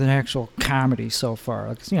more than actual comedy so far.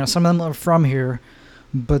 Like, you know, some of them are from here,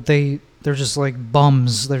 but they're just like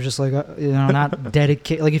bums. They're just like not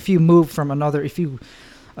dedicated. Like if you move from if you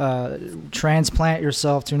transplant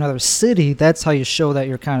yourself to another city, that's how you show that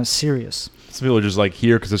you're kind of serious. Some people are just like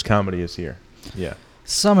here because this comedy is here. Yeah.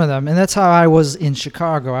 Some of them, and that's how I was in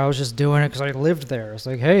Chicago. I was just doing it because I lived there. It's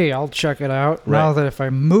like, hey, I'll check it out. Right. Now that if I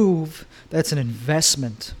move, that's an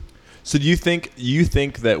investment. So do you think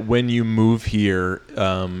that when you move here,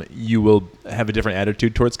 you will have a different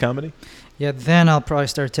attitude towards comedy? Yeah, then I'll probably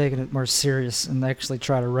start taking it more serious and actually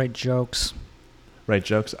try to write jokes. Write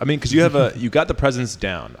jokes? I mean, because you got the presence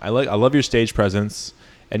down. I love your stage presence,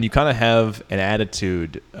 and you kind of have an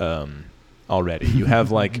attitude already. You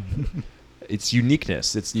have like it's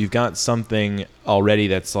uniqueness. You've got something already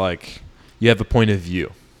that's like you have a point of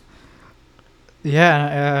view.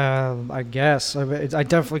 Yeah, I guess I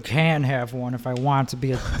definitely can have one if I want to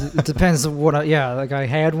be. It depends on what. Like I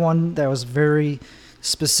had one that was very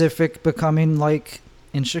specific, becoming like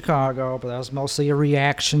in Chicago, but that was mostly a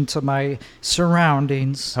reaction to my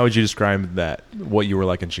surroundings. How would you describe that? What you were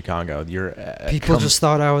like in Chicago? People just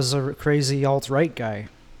thought I was a crazy alt-right guy.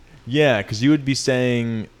 Yeah, because you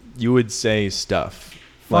would say stuff.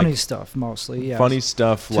 Funny like, stuff mostly. Yeah. Funny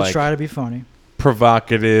stuff to like try to be funny.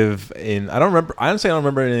 Provocative. I don't remember. Honestly, I don't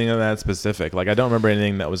remember anything of that specific. Like I don't remember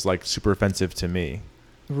anything that was like super offensive to me.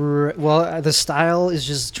 Well, the style is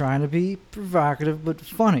just trying to be provocative but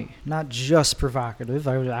funny, not just provocative.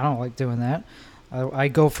 I don't like doing that. I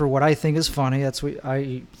go for what I think is funny. That's what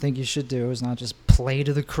I think you should do, is not just play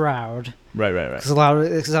to the crowd. Right.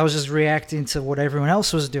 Because I was just reacting to what everyone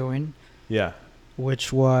else was doing, Yeah.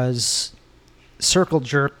 which was circle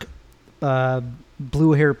jerk,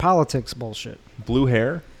 blue hair politics bullshit. Blue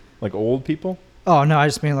hair, like old people. Oh no, I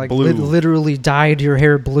just mean like Blue. literally dyed your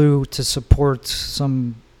hair blue to support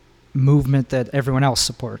some movement that everyone else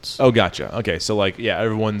supports. Oh, gotcha. Okay, so like, yeah,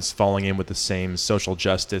 everyone's falling in with the same social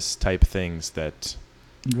justice type things that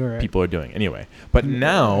Right. people are doing. Anyway, but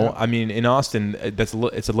now, Yeah. I mean, in Austin, it's a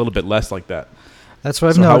little bit less like that. That's what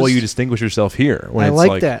I've So noticed. how will you distinguish yourself here? When I it's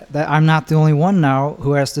like that I'm not the only one now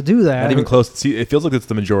who has to do that. Not even close. See, it feels like it's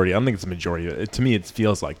the majority. I don't think it's the majority. To me, it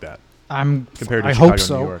feels like that compared to I Chicago hope and New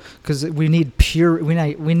so, York. because we need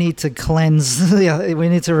we need to cleanse. Yeah, we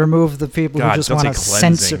need to remove the people God, who just don't want say to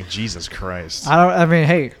cleansing. censor. Jesus Christ. I mean,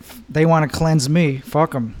 hey, they want to cleanse me.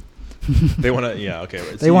 Fuck them. They want to. Yeah. Okay.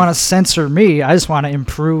 They want to censor me. I just want to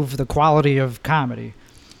improve the quality of comedy.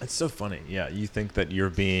 It's so funny. Yeah. You think that you're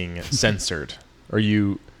being censored, or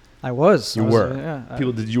you? I was. You I was, were. Yeah.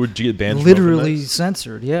 People, did you get banned? from Literally open mics?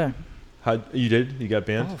 censored. Yeah. How you did? You got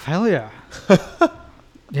banned? Oh, hell yeah.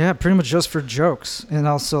 Yeah, pretty much just for jokes. And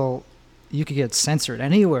also, you could get censored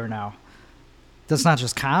anywhere now. That's not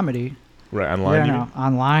just comedy. Right online. Yeah, you no, mean?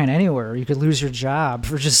 online, anywhere. You could lose your job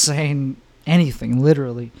for just saying anything,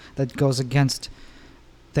 literally, that goes against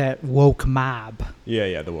that woke mob.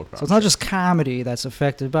 Yeah. The woke. So it's not just comedy that's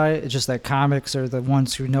affected by it. It's just that comics are the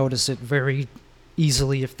ones who notice it very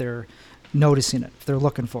easily if they're noticing it, if they're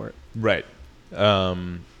looking for it. Right.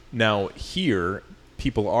 Now here,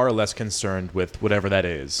 people are less concerned with whatever that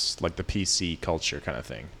is, like the PC culture kind of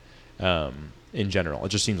thing. In general, it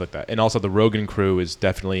just seems like that. And also, the Rogan crew is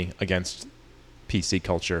definitely against PC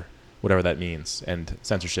culture, whatever that means, and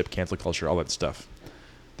censorship, cancel culture, all that stuff.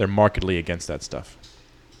 They're markedly against that stuff.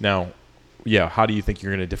 Now, yeah, how do you think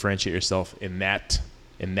you're going to differentiate yourself in that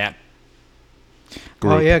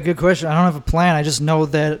group? Oh, yeah, good question. I don't have a plan. I just know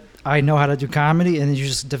that I know how to do comedy, and you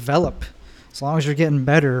just develop. As long as you're getting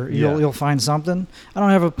better, you'll find something. I don't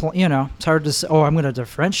have a plan. You know, it's hard to say, oh, I'm going to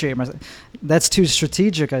differentiate myself. That's too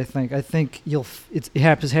strategic, I think. I think it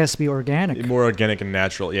has to be organic. More organic and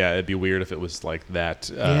natural. Yeah, it'd be weird if it was like that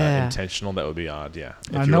Yeah. intentional. That would be odd. Yeah.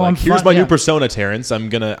 If I you're know like, I'm here's fun- my yeah. new persona, Terrence.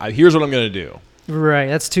 Here's what I'm gonna do. Right.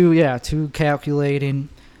 That's too calculating.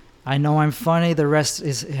 I know I'm funny. The rest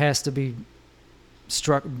has to be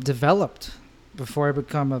developed before I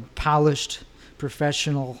become a polished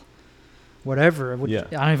professional whatever. Yeah.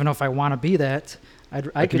 I don't even know if I want to be that. I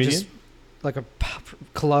could comedian? just like a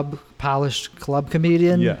polished club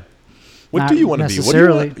comedian. Yeah. What Not do you want to be?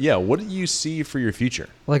 necessarily. What do you see for your future?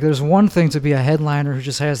 Like there's one thing to be a headliner who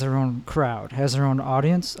just has their own crowd, has their own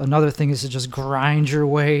audience. Another thing is to just grind your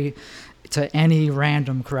way to any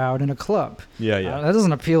random crowd in a club. Yeah, yeah. That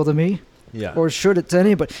doesn't appeal to me. Yeah. Or should it to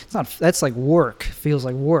anybody? It's not. That's like work. Feels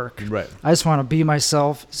like work. Right. I just want to be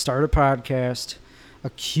myself, start a podcast,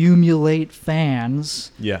 accumulate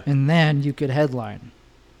fans, Yeah. and then you could headline.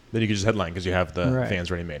 Then you can just headline because you have the Right. fans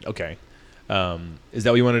ready made. Okay. Is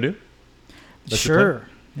that what you want to do? That's your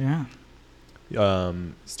Sure. Yeah.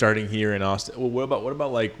 Starting here in Austin. Well, what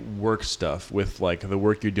about like work stuff with like the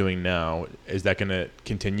work you're doing now? Is that going to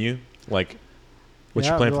continue? Like, what's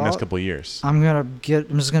your Yeah, plan for the next well, couple of years? I'm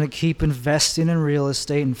just gonna keep investing in real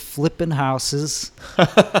estate and flipping houses.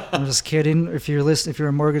 I'm just kidding. If you're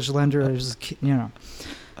a mortgage lender, it's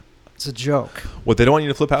a joke. What, they don't want you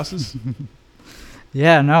to flip houses?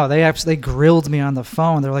 Yeah, no, they grilled me on the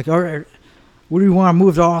phone. They're like, all right, what do you want to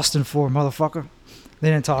move to Austin for, motherfucker? They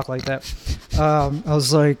didn't talk like that. I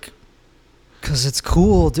was like, because it's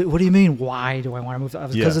cool. Dude, what do you mean? Why do I want to move to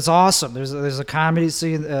Austin? Because Yeah. it's awesome. There's a comedy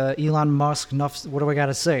scene. Elon Musk. Enough. What do I got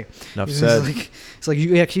to say? Enough It's said.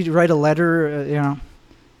 like can you write a letter?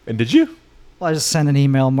 And did you? Well, I just sent an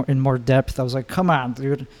email in more depth. I was like, come on,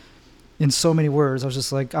 dude. In so many words, I was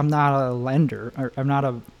just like, I'm not a lender. Or I'm not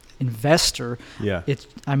a investor. Yeah.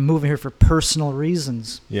 I'm moving here for personal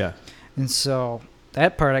reasons. Yeah. And so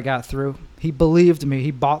that part I got through. He believed me.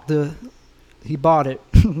 He bought it.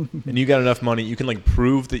 And you got enough money, you can like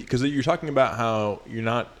prove that, because you're talking about how you're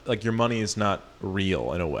not, like, your money is not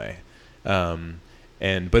real in a way.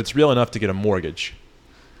 But it's real enough to get a mortgage.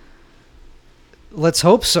 Let's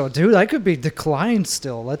hope so, dude. I could be declined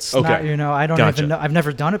still. Let's Okay. not, I don't Gotcha. even know. I've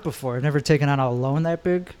never done it before. I've never taken on a loan that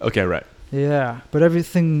big. Okay, right. Yeah. But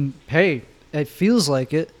everything, hey, it feels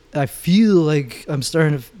like it. I feel like I'm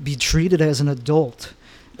starting to be treated as an adult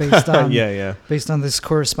based on yeah. based on this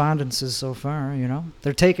correspondences so far,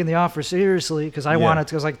 They're taking the offer seriously because I Yeah. wanted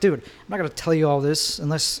to. I was like, dude, I'm not going to tell you all this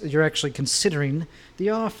unless you're actually considering the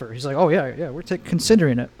offer. He's like, oh, yeah, we're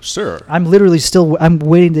considering it. Sure. I'm literally I'm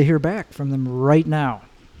waiting to hear back from them right now.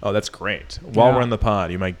 Oh, that's great. While Yeah. we're on the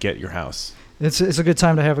pod, you might get your house. It's a good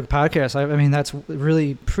time to have a podcast. I mean, that's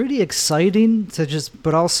really pretty exciting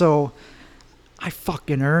but also I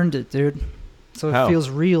fucking earned it, dude. So it How? feels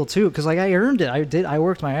real too, because like I earned it. I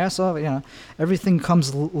worked my ass off. Everything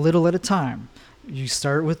comes little at a time. You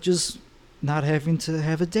start with just not having to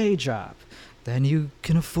have a day job, then you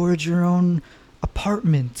can afford your own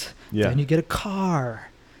apartment. Yeah. Then you get a car.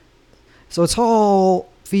 So it's all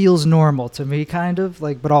feels normal to me, kind of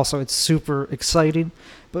like, but also it's super exciting.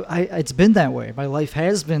 But it's been that way. My life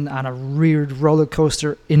has been on a weird roller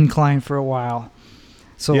coaster incline for a while.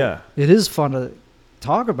 So Yeah. it is fun to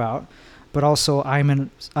talk about, but also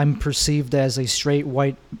I'm perceived as a straight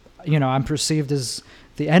white, I'm perceived as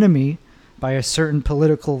the enemy by a certain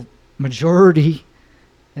political majority,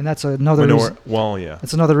 and that's another reason. Well, yeah.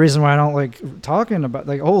 That's another reason why I don't like talking about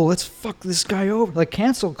let's fuck this guy over. Like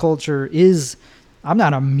cancel culture I'm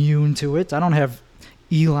not immune to it. I don't have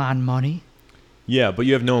Elon money. Yeah, but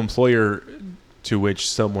you have no employer to which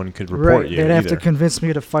someone could report you. They'd have to either. convince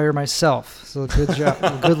me to fire myself. So good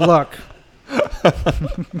job. Good luck.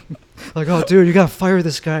 Like, oh, dude, you gotta fire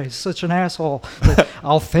this guy. He's such an asshole. Like,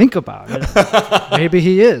 I'll think about it. Maybe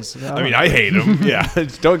he is. I mean, I hate him. Yeah,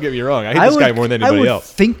 don't get me wrong. I hate this guy more than anybody I would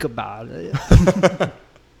else. think about it.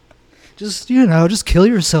 just kill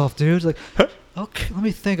yourself, dude. Like, okay, let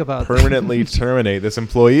me think about that. Permanently terminate this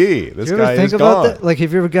employee. This You ever guy think is about gone. that? Like,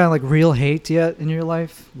 have you ever gotten like real hate yet in your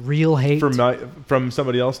life? Real hate From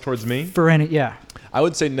somebody else towards me? for any? Yeah. I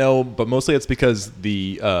would say no, but mostly it's because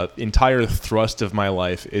the entire thrust of my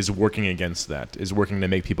life is working against that, is working to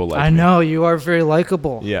make people like I me. know you are very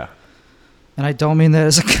likable. Yeah. And I don't mean that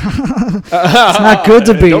as a it's not good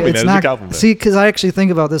to be. Don't mean It's that as a not compliment. see, because I actually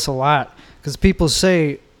think about this a lot. Because people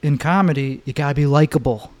say in comedy you gotta be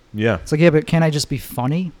likable. Yeah. It's like, yeah, but can I just be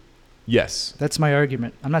funny? Yes. That's my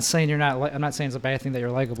argument. I'm not saying you're not. I'm not saying it's a bad thing that you're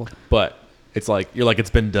likable. But it's like, you're like, it's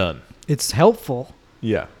been done. It's helpful,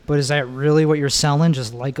 Yeah. but is that really what you're selling?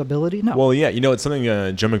 Just likability? No. Well, yeah. You know, it's something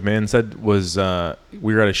Joe McMahon said was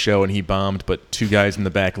we were at a show and he bombed, but two guys in the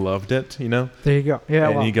back loved it, there you go. Yeah.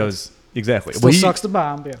 and well, he goes, exactly. still Well, he, sucks to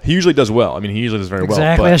bomb. Yeah. he usually does well. I mean, he usually does very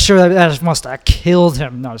Exactly. well. I'm sure that must have killed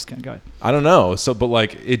him. No, just kidding. Go ahead. But I don't know. So, but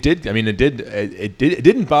like, it did. I mean, it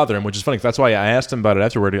didn't bother him, which is funny. 'Cause that's why I asked him about it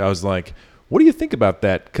afterward. I was like, "What do you think about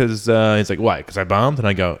that?" Because he's like, "Why? Because I bombed?" And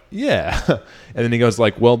I go, "Yeah." And then he goes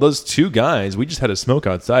like, well, those two guys, we just had a smoke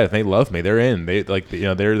outside. And they love me. They're in. They like, you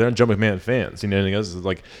know, they're Joe McMahon fans. You know, and he goes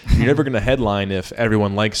like, you're never going to headline if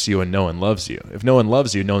everyone likes you and no one loves you. If no one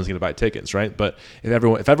loves you, no one's going to buy tickets, right? But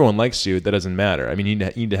if everyone likes you, that doesn't matter. I mean, you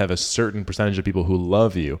need to have a certain percentage of people who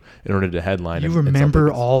love you in order to headline. You at remember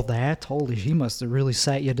something. all that? Holy, he must have really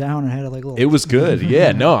sat you down and had like a little. It was good.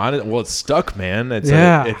 Yeah, no, well, it's stuck, man. It's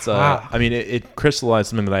Wow. I mean, it crystallized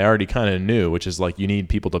something that I already kind of knew, which is like you need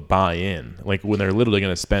people to buy in. Like when they're literally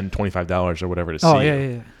going to spend $25 or whatever to see you.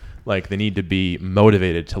 Yeah. Like they need to be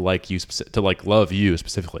motivated to like you, to like love you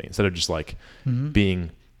specifically, instead of just like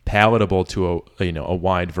being palatable to a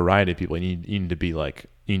wide variety of people. You need to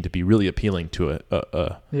be really appealing to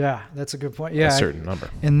a Yeah, that's a good point. Yeah, certain number.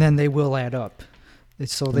 and then they will add up.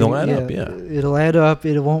 They'll add up, yeah. It'll add up.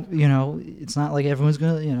 It won't, it's not like everyone's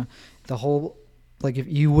going to, the whole, like if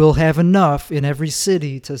you will have enough in every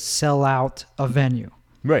city to sell out a venue.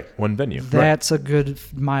 Right, one venue. That's a good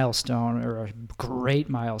milestone or a great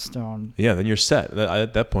milestone. Yeah, then you're set.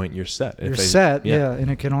 At that point, you're set. You're set, yeah, and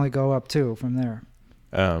it can only go up too from there.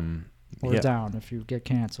 Or Yeah. down if you get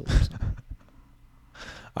canceled or something.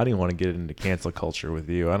 I didn't want to get into cancel culture with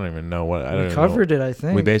you. I don't even know what. We covered it, I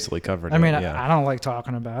think. We basically covered it. I mean, yeah. I don't like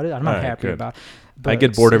talking about it. I'm not All right, happy good. about it. I but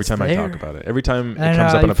get bored every it's time I talk there. about it. Every time it And,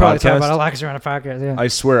 comes up on you a probably talk about it a podcast, lot 'cause you're on a podcast. Yeah. I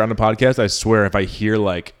swear on a podcast, if I hear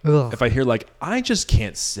like, Ugh. I just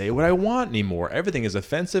can't say what I want anymore. Everything is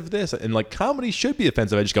offensive. This and like comedy should be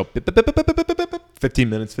offensive. I just go 15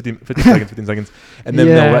 minutes, 15 seconds, and then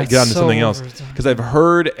Yeah, they'll get on to so something else. overdone. Because I've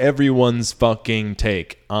heard everyone's fucking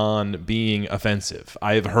take on being offensive.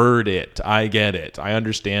 I've heard it. I get it. I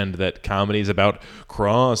understand that comedy is about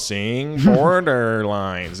crossing border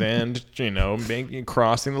lines and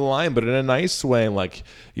crossing the line, but in a nice way. Like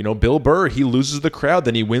Bill Burr, he loses the crowd,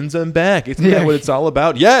 then he wins them back. Isn't that what it's all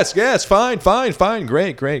about? Yes, fine,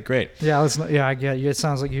 great. Yeah, I get you. It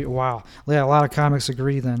sounds like you. Wow. Yeah, a lot of comics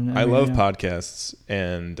agree. Then I love podcasts,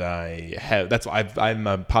 and I'm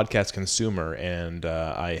a podcast consumer, and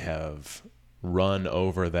I have run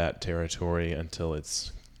over that territory until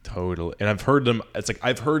it's total. And I've heard them. It's like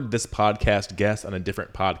I've heard this podcast guest on a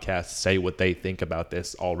different podcast say what they think about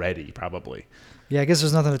this already, probably. Yeah, I guess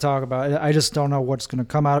there's nothing to talk about. I just don't know what's going to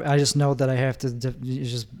come out. I just know that I have to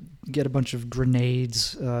just get a bunch of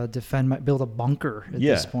grenades, build a bunker at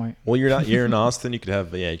this point. Well, you're in Austin. You could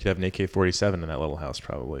have an AK-47 in that little house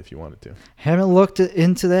probably if you wanted to. Haven't looked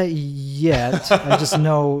into that yet. I just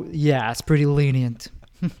know, it's pretty lenient.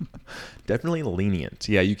 Definitely lenient.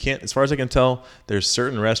 Yeah, you can't. As far as I can tell, there's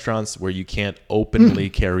certain restaurants where you can't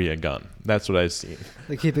openly carry a gun. That's what I've seen.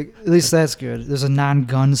 They keep it. At least that's good. There's a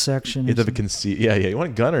non-gun section. You have to have a conceit. Yeah. You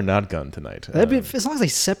want a gun or not gun tonight? That'd be, as long as they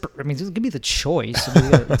separate. I mean, just give me the choice.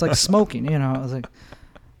 It's like smoking. I was like,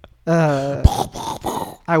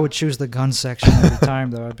 I would choose the gun section every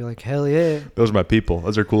time, though. I'd be like, hell yeah. Those are my people.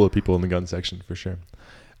 Those are cooler people in the gun section for sure.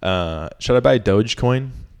 Should I buy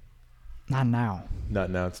Dogecoin? Not now. Not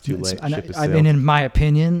now. It's too late. Ship is I sailed. mean, in my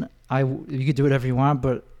opinion, you could do whatever you want,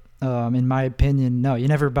 but in my opinion, no. You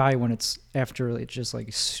never buy when it's after. It's just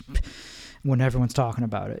like when everyone's talking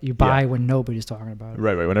about it. You buy when nobody's talking about it.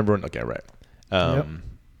 Right. When everyone. Okay. Right.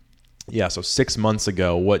 Yeah. So 6 months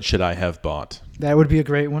ago, what should I have bought? That would be a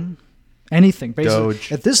great one. Anything, basically.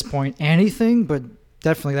 Doge. At this point, anything, but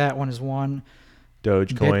definitely that one is one.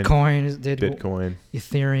 Dogecoin. Bitcoin.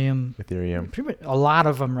 Ethereum. Pretty much a lot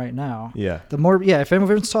of them right now. Yeah. If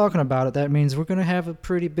everyone's talking about it, that means we're going to have a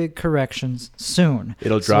pretty big corrections soon.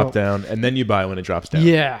 It'll drop down, and then you buy when it drops down.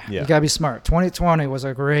 Yeah. You got to be smart. 2020 was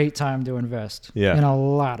a great time to invest in a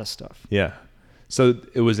lot of stuff. Yeah. So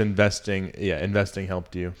it was investing. Yeah, investing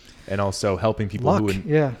helped you, and also helping people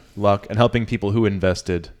luck, and helping people who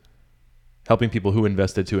invested. Helping people who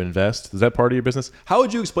invested to invest. Is that part of your business? How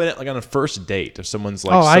would you explain it, like on a first date? If someone's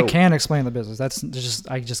like, I can explain the business.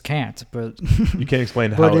 I just can't. But you can't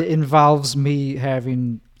explain how. But it involves me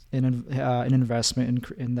having an investment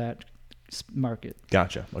in that market.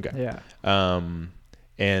 Gotcha. Okay. Yeah.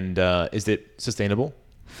 And is it sustainable?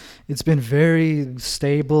 It's been very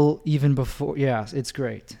stable even before. Yeah, it's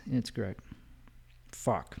great.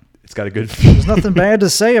 Fuck. It's got a good. There's nothing bad to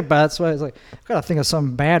say about it. That's why it's like I gotta think of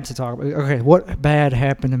something bad to talk about. Okay, what bad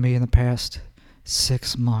happened to me in the past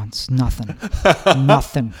 6 months? Nothing.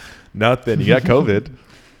 Nothing. You got COVID.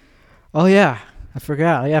 Oh yeah, I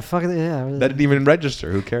forgot. Yeah, fuck it. Yeah. That didn't even register.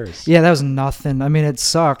 Who cares? Yeah, that was nothing. I mean, it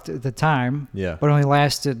sucked at the time. Yeah. But it only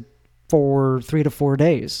lasted 3 to 4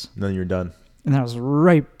 days. And then you're done. And that was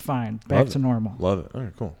right fine, back to normal. Love it. All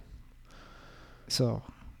right, cool. So.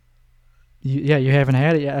 You haven't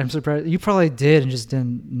had it yet. I'm surprised. You probably did and just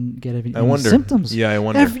didn't get any I wonder. symptoms. Yeah, I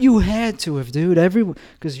wonder. You had to have, dude.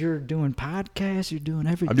 Because you're doing podcasts, you're doing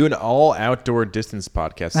everything. I'm doing all outdoor distance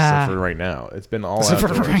podcasts Ah. except for right now. It's been all Except for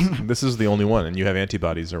outdoors. right now. This is the only one, and you have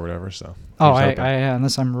antibodies or whatever. So. Oh, here's hoping.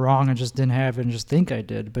 unless I'm wrong, I just didn't have it and just think I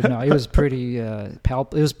did. But no, it was pretty it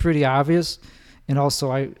was pretty obvious, and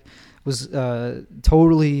also I was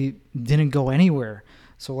totally didn't go anywhere.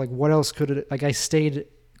 So like, what else could it? Like, I stayed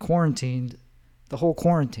quarantined, the whole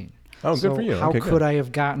quarantine. Oh, So good for you. How Okay, could good. I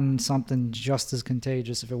have gotten something just as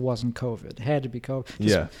contagious if it wasn't COVID? It had to be COVID.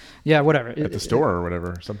 Yeah, Yeah, whatever. at the store or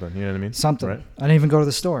whatever, something. You know what I mean? Something. Right? I didn't even go to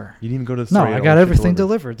the store. You didn't even go to the No, store. I you got shit everything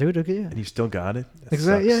delivered. delivered, dude. Yeah. And you still got it? That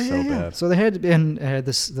Exactly. sucks Yeah, so yeah. bad. So they had I had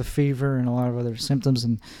the fever and a lot of other symptoms,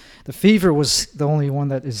 and the fever was the only one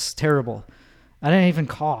that is terrible. I didn't even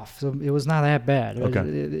cough, so it was not that bad.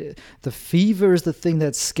 Okay. The fever is the thing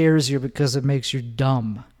that scares you because it makes you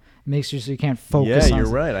dumb. It makes you so you can't focus. Yeah, on you're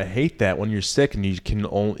something. right. I hate that when you're sick and you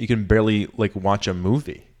can barely like watch a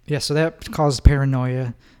movie. Yeah, so that caused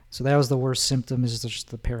paranoia. So that was the worst symptom, is just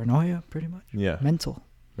the paranoia, pretty much. Yeah, Mental.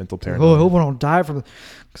 mental Oh, I paranoia. hope I don't die from it.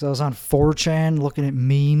 Because I was on 4chan looking at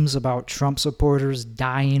memes about Trump supporters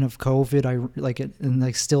dying of COVID.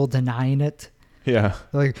 And still denying it. Yeah,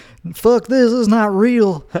 Like, fuck this is not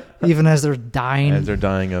real. Even as they're dying. as they're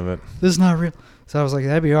dying of it. This is not real. So I was like,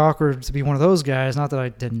 that'd be awkward to be one of those guys. Not that I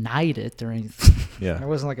denied it or anything. I Yeah,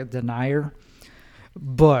 wasn't like a denier.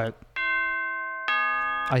 But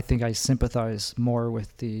I think I sympathize more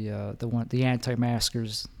with the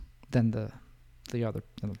anti-maskers than the other.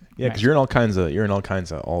 yeah, because you're in all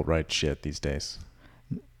kinds of alt right shit these days.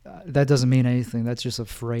 That doesn't mean anything. That's just a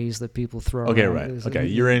phrase that people throw Okay, around. right. Is- Okay,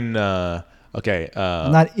 you're in. I'm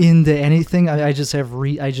not into anything. I just have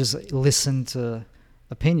I just listen to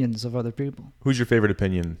opinions of other people. Who's your favorite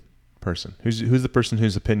opinion person? Who's the person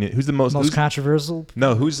whose opinion? Who's the most? Most Who's, controversial.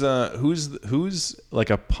 no, who's like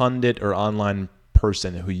a pundit or online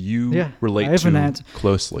person who you Yeah, I relate have an to answer.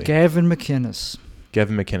 closely? Gavin McInnes.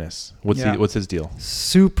 Gavin McInnes. Yeah. What's his deal?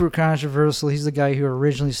 Super controversial. He's the guy who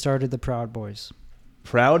originally started the Proud Boys.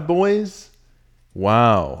 Proud Boys.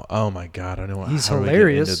 Wow. Oh my God. I know. He's how do I get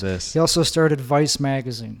hilarious. into this? He also started Vice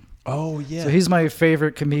magazine. Oh yeah. So he's my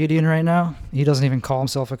favorite comedian right now. He doesn't even call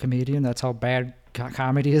himself a comedian. That's how bad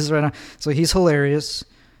comedy is right now. So he's hilarious.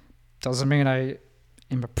 Doesn't mean I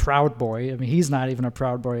am a Proud Boy. I mean, he's not even a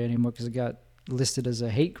Proud Boy anymore because it got listed as a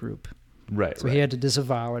hate group. right. So he had to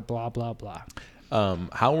disavow it, blah, blah, blah.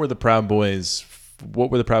 How were the Proud Boys?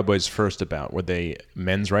 What were the Proud Boys first about? Were they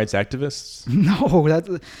men's rights activists? No,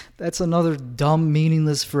 that's another dumb,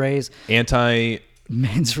 meaningless phrase. Anti.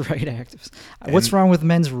 Men's right activists. What's And- wrong with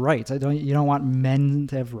men's rights? You don't want men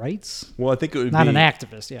to have rights? Well, I think it would Not be an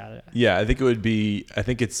activist, yeah. Yeah, I think it would be. I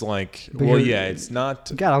think it's like. But Well, you're- yeah, it's not.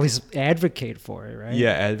 You gotta at least advocate for it, right?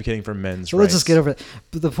 Yeah, advocating for men's So rights. let's just get over it.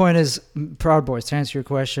 But the point is, Proud Boys, to answer your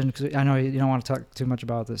question, because I know you don't want to talk too much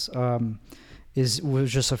about this, was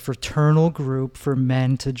just a fraternal group for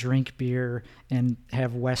men to drink beer and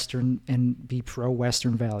have Western and be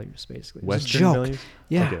pro-Western values, basically. It was a Western joke. values?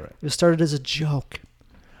 Yeah, Okay, right. it started as a joke.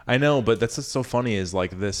 I know, but that's what's so funny is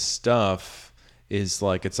like this stuff is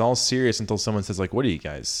like it's all serious until someone says like, "What are you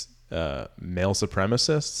guys, male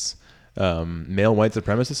supremacists, male white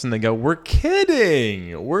supremacists?" And they go, "We're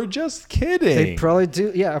kidding. We're just kidding." They probably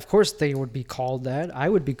do. Yeah, of course they would be called that. I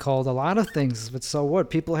would be called a lot of things, but so what?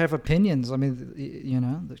 People have opinions. I mean,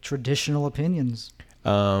 the traditional opinions.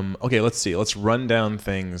 Okay, let's see. Let's run down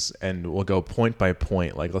things and we'll go point by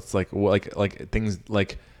point. Like let's like things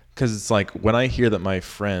like because it's like when I hear that my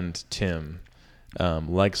friend Tim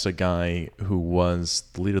likes a guy who was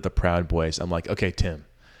the leader of the Proud Boys, I'm like, okay, Tim,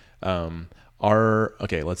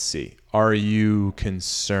 let's see. Are you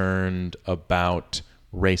concerned about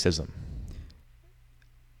racism?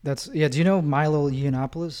 Do you know Milo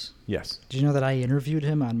Yiannopoulos? Yes. Did you know that I interviewed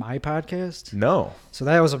him on my podcast? No. So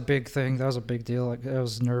that was a big thing. That was a big deal. Like, I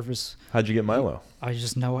was nervous. How'd you get Milo? I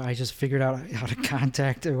just figured out how to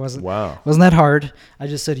contact. It wasn't that hard. I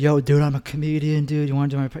just said, "Yo, dude, I'm a comedian, dude. You want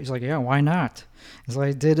to do my?" He's like, "Yeah, why not?" So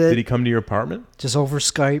I did it. Did he come to your apartment? Just over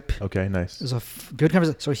Skype. Okay, nice. It was a good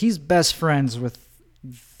conversation. So he's best friends with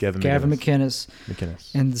Gavin McInnes.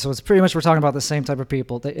 And so it's pretty much we're talking about the same type of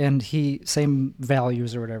people, and same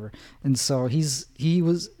values or whatever. And so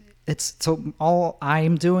all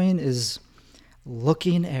I'm doing is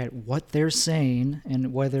looking at what they're saying,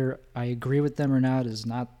 and whether I agree with them or not is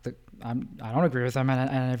not I don't agree with them on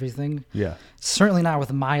everything. Yeah. Certainly not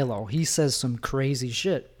with Milo. He says some crazy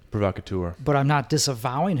shit, Provocateur. but I'm not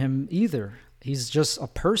disavowing him either. He's just a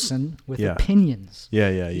person with Yeah. opinions.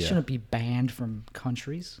 Yeah. He shouldn't be banned from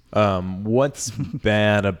countries. What's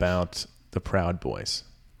bad about the Proud Boys?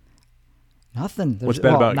 Nothing. What's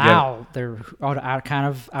bad about now? They're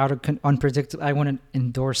unpredictable. I wouldn't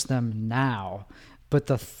endorse them now, but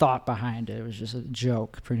the thought behind it was just a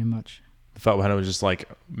joke, pretty much. The thought behind it was just like,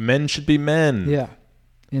 men should be men. Yeah,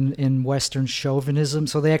 in Western chauvinism.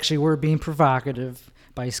 So they actually were being provocative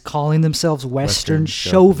by calling themselves Western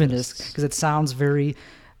chauvinists because it sounds very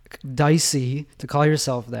dicey to call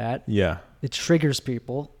yourself that. Yeah. It triggers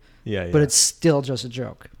people. Yeah. But it's still just a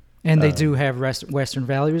joke. And they do have Western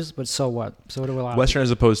values, but so what? So do a lot Western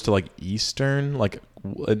as opposed to like Eastern, like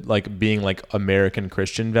being like American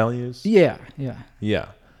Christian values. Yeah. Yeah.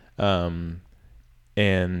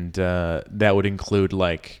 And that would include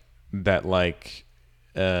like that, like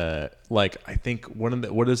I think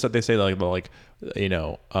what is that they say, like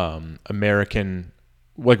American,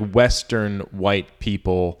 like Western white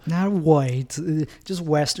people. Not white, just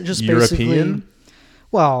Western, just European? basically.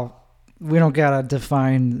 Well, we don't gotta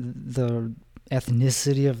define the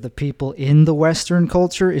ethnicity of the people in the Western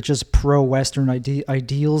culture. It's just pro-Western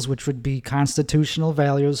ideals, which would be constitutional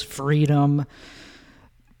values, freedom,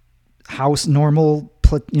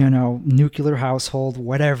 nuclear household,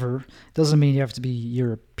 whatever. Doesn't mean you have to be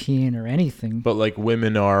European or anything. But like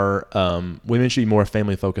women should be more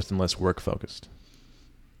family focused and less work focused.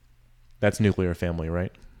 That's nuclear family,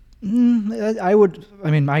 right?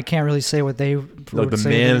 I can't really say what they Like would the say.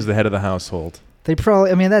 man is the head of the household. They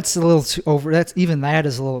probably, that's a little too over. That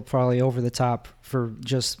is a little probably over the top for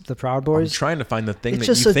just the Proud I'm Boys. trying to find the thing It's that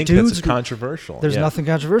just you a think dude's that's group. controversial. There's Yeah. nothing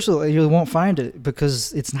controversial. You won't find it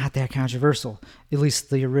because it's not that controversial. At least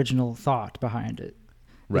the original thought behind it.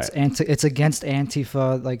 Right. It's against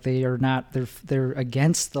Antifa. Like they are not. They're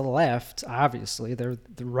against the left. Obviously, they're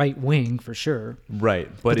the right wing for sure. Right.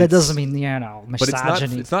 But that doesn't mean But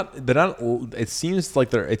misogyny. it's not. They're not. It seems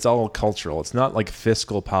like it's all cultural. It's not like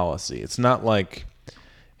fiscal policy. It's not like.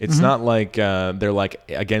 It's Mm-hmm. not like they're like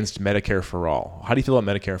against Medicare for all. How do you feel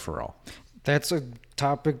about Medicare for all? That's a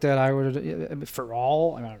topic that I would for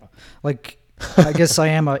all. I don't know. Like I guess I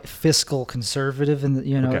am a fiscal conservative in the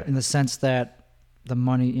Okay. in the sense that the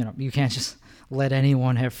money you can't just let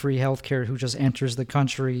anyone have free health care who just enters the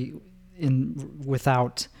country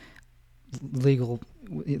without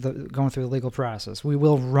going through the legal process. We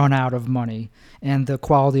will run out of money and the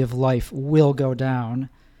quality of life will go down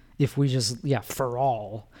if we just for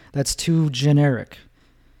all. That's too generic.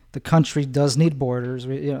 The country does need borders.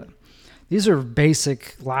 These are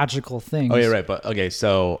basic logical things. Oh yeah, right. But okay,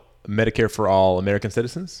 so Medicare for all American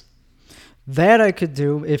citizens. That I could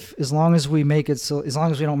do as long as we make it so. As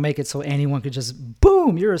long as we don't make it so anyone could just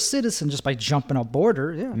boom, you're a citizen just by jumping a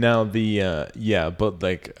border. Yeah. Now but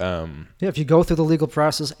like If you go through the legal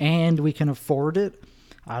process and we can afford it,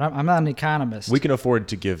 I'm not an economist. we can afford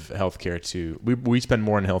to give health care to. We spend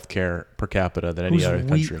more on health care per capita than any other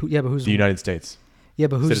country. But who's the United States? Yeah,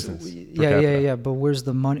 but who's citizens per capita. yeah. But where's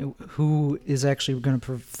the money? Who is actually going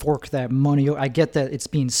to fork that money? I get that it's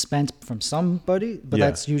being spent from somebody, but Yeah.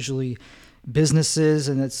 that's usually businesses,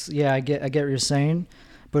 and I get what you're saying.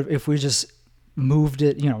 But if we just moved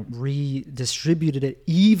it, redistributed it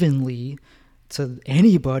evenly to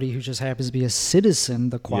anybody who just happens to be a citizen,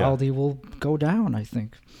 the quality will go down. I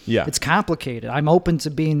think. Yeah. It's complicated. I'm open to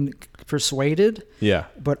being persuaded, Yeah.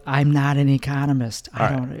 but I'm not an economist. All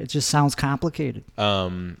right. It just sounds complicated.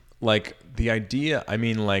 Like the idea, I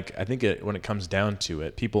think when it comes down to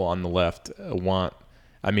it, people on the left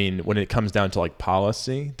when it comes down to like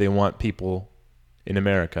policy, they want people in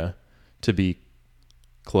America to be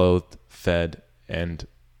clothed, fed, and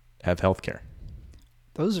have health care.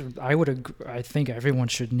 I think everyone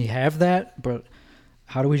should have that, but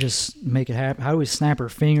how do we just make it happen? How do we snap our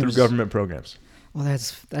fingers? Through government programs. Well,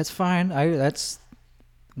 that's fine. That's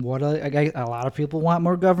what a lot of people want,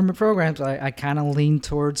 more government programs. I kind of lean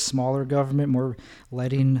towards smaller government, more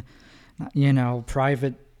letting,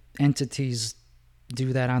 private entities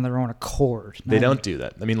do that on their own accord. They don't do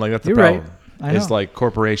that. That's the You're problem. right. It's like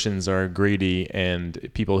corporations are greedy and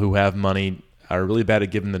people who have money are really bad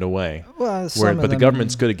at giving it away. Well, But the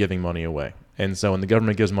government's good at giving money away. And so when the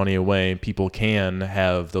government gives money away, people can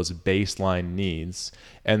have those baseline needs.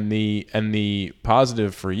 And the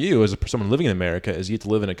positive for you as someone living in America is you get to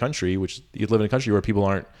live in a country where people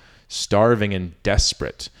aren't starving and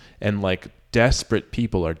desperate. And like desperate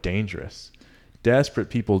people are dangerous. Desperate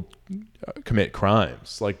people commit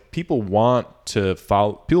crimes. Like people want to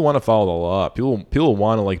follow the law. People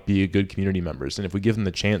want to like be good community members. And if we give them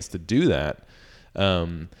the chance to do that,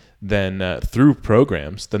 then through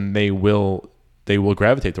programs, then they will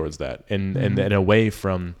gravitate towards that and away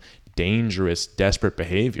from dangerous, desperate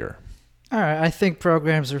behavior. All right, I think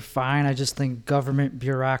programs are fine. I just think government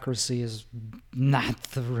bureaucracy is not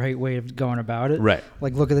the right way of going about it. Right.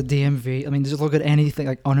 Like, look at the DMV. I mean, just look at anything.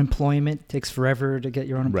 Like unemployment takes forever to get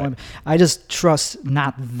your unemployment. I just trust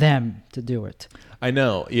not them to do it. I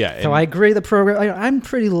know. Yeah. So I agree. The program. I'm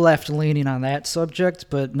pretty left leaning on that subject,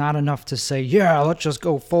 but not enough to say, yeah, let's just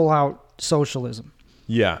go full out socialism.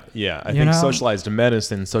 Yeah. I You think know? socialized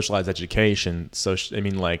medicine, socialized education. I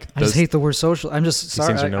mean, like I just hate the word social. I'm just sorry.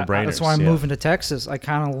 things are no-brainers, That's why I'm yeah. moving to Texas. I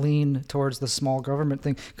kind of lean towards the small government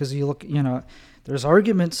thing because you look, there's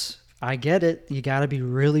arguments. I get it. You got to be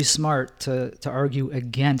really smart to argue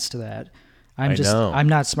against that. I know. I'm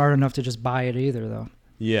not smart enough to just buy it either, though.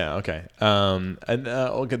 Yeah. Okay. And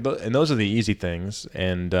those are the easy things,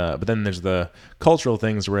 and but then there's the cultural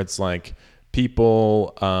things where it's like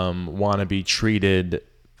people want to be treated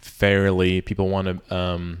fairly. People want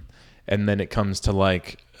to, and then it comes to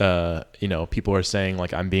like people are saying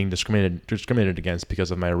like I'm being discriminated against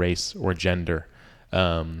because of my race or gender,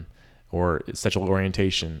 or sexual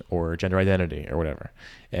orientation or gender identity or whatever,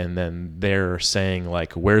 and then they're saying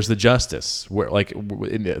like, where's the justice? Where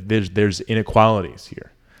there's inequalities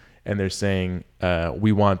here, and they're saying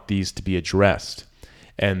we want these to be addressed,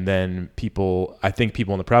 and then I think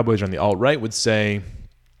people in the Proud Boys or on the alt-right would say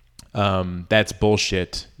that's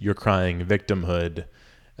bullshit. You're crying victimhood,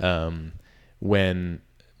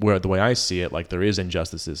 where the way I see it, like there is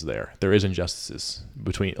injustices there. There is injustices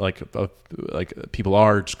between like people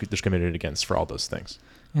are discriminated against for all those things.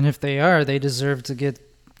 And if they are, they deserve to get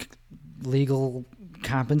legal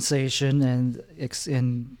compensation and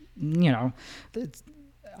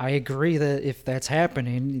I agree that if that's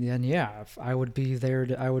happening, then yeah, if I would be there.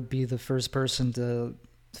 I would be the first person to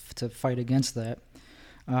fight against that.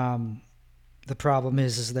 The problem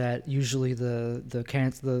is that usually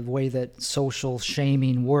the way that social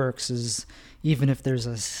shaming works is even if there's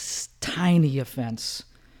a tiny offense,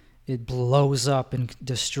 it blows up and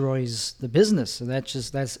destroys the business. So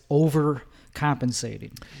that's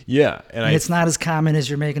overcompensating. Yeah, and it's not as common as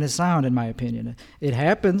you're making it sound, in my opinion. It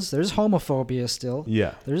happens. There's homophobia still.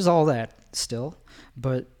 Yeah, there's all that still,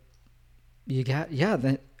 but you got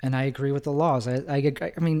and I agree with the laws. I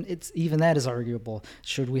mean, it's even that is arguable.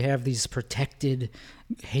 Should we have these protected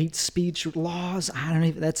hate speech laws? I don't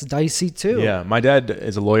even. That's dicey too. Yeah, my dad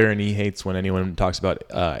is a lawyer and he hates when anyone talks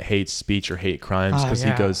about hate speech or hate crimes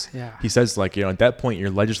because he says like at that point you're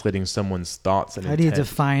legislating someone's thoughts and how intent. do you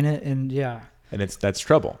define it? And that's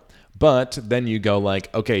trouble. But then you go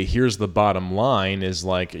like, okay, here's the bottom line is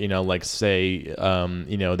like, say,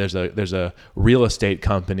 there's a real estate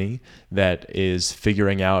company that is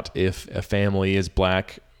figuring out if a family is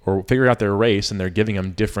black or figuring out their race, and they're giving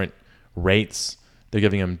them different rates. They're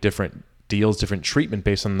giving them different deals, different treatment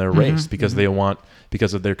based on their race because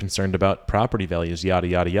they're concerned about property values, yada,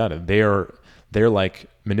 yada, yada. They're like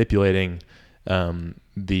manipulating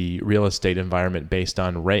the real estate environment based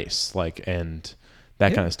on race, and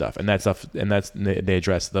that kind of stuff, they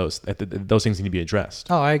address those things need to be addressed.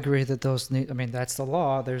 Oh, I agree that that's the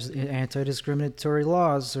law. There's anti-discriminatory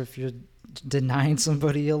laws. So if you're denying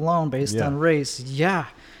somebody a loan based on race,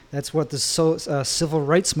 that's what the civil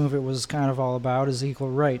rights movement was kind of all about: is equal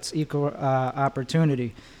rights, equal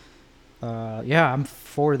opportunity. I'm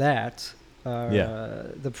for that.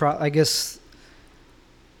 I guess.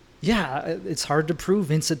 Yeah, it's hard to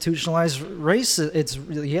prove institutionalized race. It's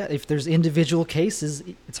really, if there's individual cases,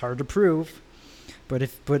 it's hard to prove.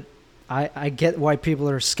 But I get why people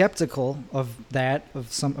are skeptical of that,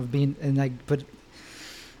 but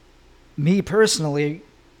me personally,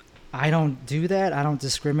 I don't do that. I don't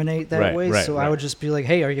discriminate that way. So I would just be like,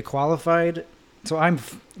 hey, are you qualified? So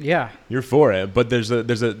you're for it. But there's a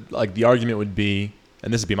the argument would be,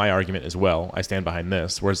 and this would be my argument as well. I stand behind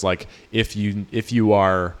this. Whereas like if you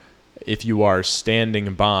are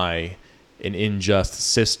standing by an unjust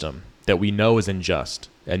system that we know is unjust,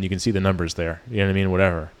 and you can see the numbers there, you know what I mean,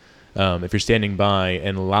 whatever. If you're standing by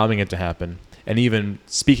and allowing it to happen, and even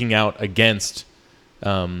speaking out against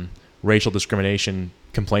racial discrimination,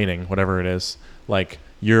 complaining, whatever it is, like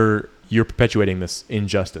you're perpetuating this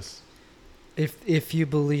injustice. If you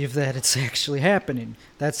believe that it's actually happening,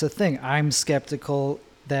 that's the thing. I'm skeptical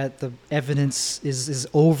that the evidence is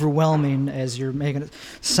overwhelming as you're making it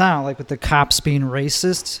sound, like with the cops being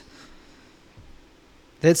racist.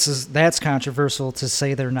 That's controversial to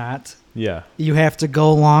say they're not. Yeah. You have to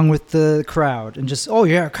go along with the crowd and just,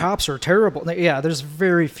 cops are terrible. Yeah, there's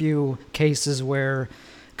very few cases where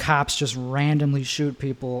cops just randomly shoot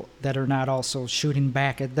people that are not also shooting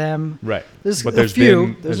back at them. Right. There's but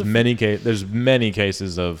many many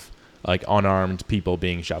cases of like unarmed people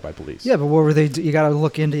being shot by police. Yeah, but what were they? You got to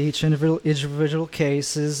look into each individual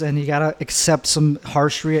cases, and you got to accept some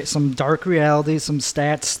some dark reality, some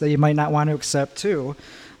stats that you might not want to accept too.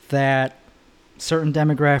 That certain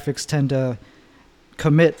demographics tend to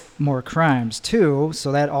commit more crimes too,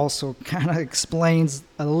 so that also kind of explains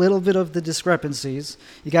a little bit of the discrepancies.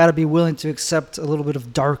 You got to be willing to accept a little bit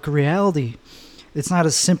of dark reality. It's not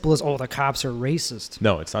as simple as, oh, the cops are racist.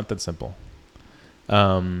 No, it's not that simple.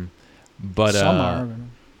 But some are.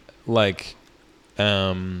 like,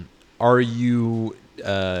 are you?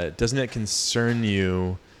 Doesn't it concern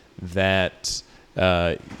you that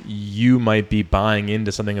you might be buying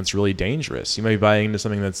into something that's really dangerous? You might be buying into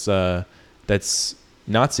something that's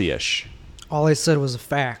Nazi-ish. All I said was a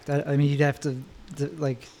fact. I mean, you'd have to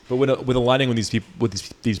like. But with aligning with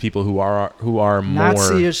these people who are more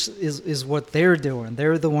Nazi-ish is what they're doing.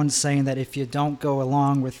 They're the ones saying that if you don't go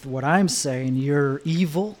along with what I'm saying, you're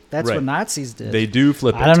evil. That's Right. what Nazis did. they do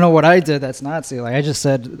flip it. I don't know what I did. That's Nazi. Like I just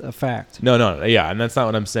said a fact. No, yeah, and that's not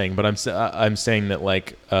what I'm saying. But I'm saying that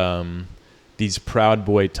like these Proud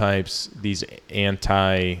Boy types, these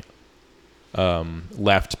anti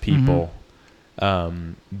left people,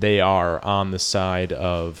 they are on the side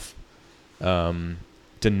of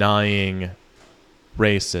denying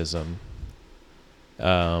racism,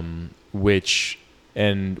 which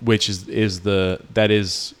is the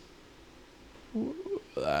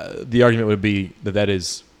argument would be that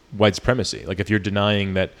is white supremacy. Like if you're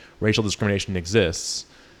denying that racial discrimination exists,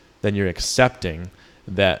 then you're accepting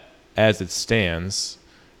that as it stands,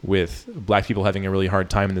 with black people having a really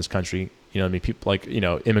hard time in this country, people like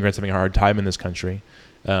immigrants having a hard time in this country,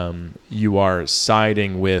 you are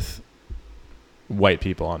siding with white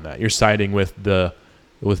people on that. You're siding with the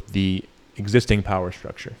existing power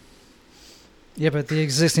structure. Yeah, but the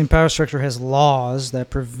existing power structure has laws that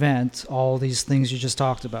prevent all these things you just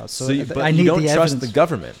talked about. So but I need you don't the trust evidence. the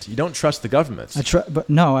government. You don't trust the government. But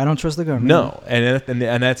no, I don't trust the government. No, and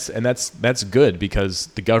that's good, because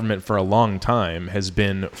the government for a long time has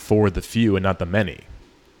been for the few and not the many.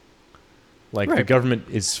 Like the Right. government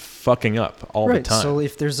is fucking up all the Right. time. So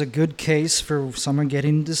if there's a good case for someone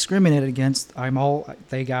getting discriminated against,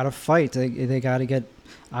 they got to fight. They got to get.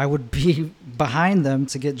 I would be behind them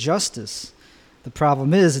to get justice. The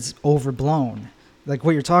problem is it's overblown. Like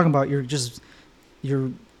what you're talking about, you're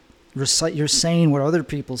saying what other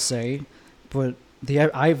people say, but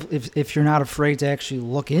if you're not afraid to actually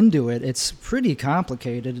look into it, it's pretty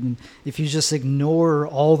complicated. And if you just ignore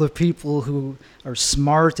all the people who are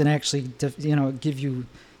smart and actually, give you,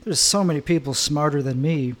 there's so many people smarter than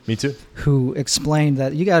me. Me too. Who explain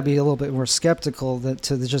that you got to be a little bit more skeptical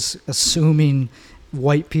to just assuming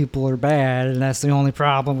white people are bad, and that's the only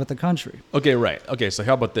problem with the country. Okay, right. Okay, so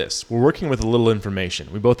how about this? We're working with a little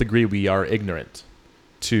information. We both agree we are ignorant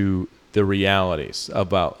to the realities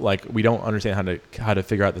about, like, we don't understand how to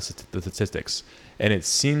figure out the statistics. And it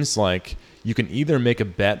seems like you can either make a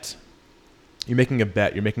bet. You're making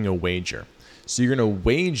a wager. So you're going to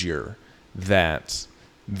wager that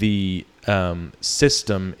the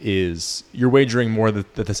system is, you're wagering more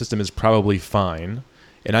that the system is probably fine.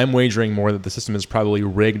 And I'm wagering more that the system is probably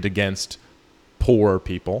rigged against poor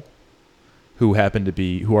people who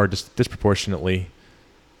are disproportionately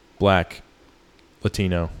black,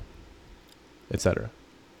 Latino, etc.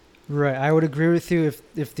 Right, I would agree with you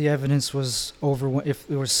if the evidence was if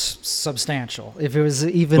it was substantial, if it was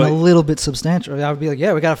even a little bit substantial. I would be like,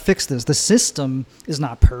 yeah, we got to fix this. The system is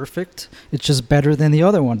not perfect; it's just better than the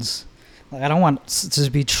other ones. Like, I don't want to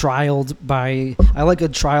be trialed by. I like a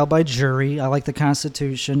trial by jury. I like the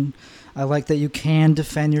Constitution. I like that you can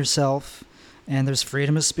defend yourself, and there's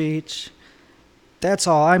freedom of speech. That's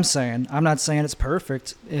all I'm saying. I'm not saying it's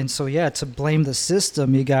perfect. And so, yeah, to blame the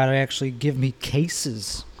system, you got to actually give me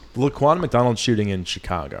cases. The Laquan McDonald shooting in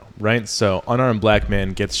Chicago, right? So, unarmed black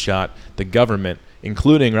man gets shot. The government,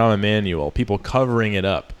 including Rahm Emanuel, people covering it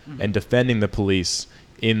up and defending the police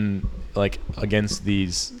against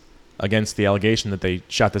the allegation that they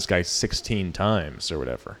shot this guy 16 times or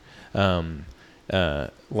whatever. And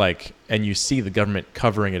you see the government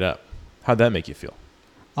covering it up. How'd that make you feel?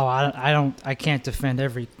 Oh, I can't defend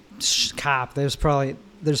every cop. There's probably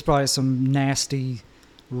some nasty,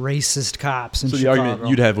 racist cops in So the Chicago. argument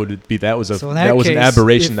you'd have would be that was So in an case,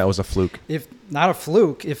 aberration, that was a fluke. If not a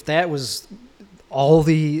fluke, if that was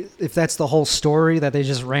if that's the whole story, that they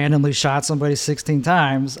just randomly shot somebody 16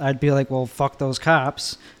 times, I'd be like, well, fuck those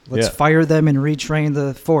cops. Let's fire them and retrain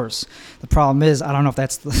the force. The problem is, I don't know if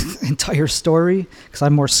that's the entire story, because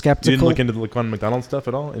I'm more skeptical. You didn't look into the Laquan McDonald stuff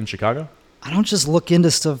at all in Chicago? I don't just look into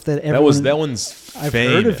stuff that everyone... That one's I've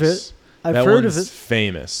famous. heard of it. I've that heard one's of it.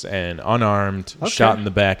 famous and unarmed, Okay. shot in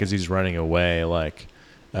the back as he's running away. Like,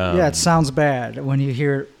 Yeah, it sounds bad when you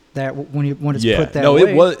hear that when it's yeah, put that no, way.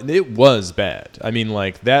 it was bad. I mean,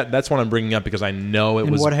 like that's what I'm bringing up because I know it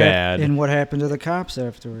And was what bad. and what happened to the cops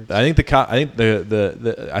afterwards? I think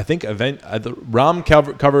the Rom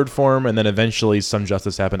covered for him, and then eventually some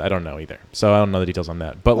justice happened. I don't know either, so I don't know the details on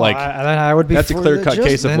that. But Well, like, I would be that's a for clear-cut the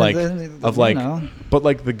case of, then- like- then, of, you like, know, but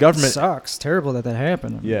like the government, sucks. Terrible that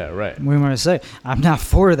happened. yeah, right. We want to say I'm not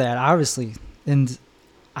for that, obviously, and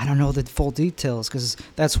I don't know the full details because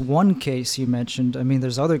that's one case you mentioned. I mean,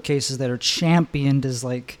 there's other cases that are championed as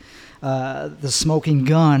like the smoking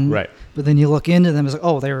gun, Right. But then you look into them, it's like,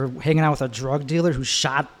 oh, they were hanging out with a drug dealer who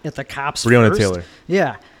shot at the cops. Breonna first. Taylor.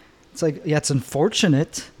 Yeah, it's like it's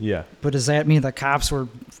unfortunate, Yeah. but does that mean the cops were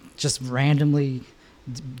just randomly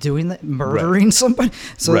doing that, murdering somebody?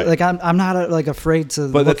 So Right. like I'm not like afraid to.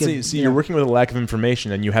 But look that's at, see, yeah. you're working with a lack of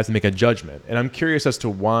information, and you have to make a judgment. And I'm curious as to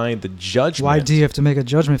why the judgment. Why do you have to make a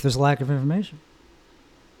judgment if there's a lack of information?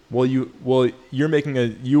 you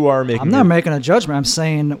are making. I'm not making a judgment. I'm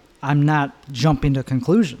saying I'm not jumping to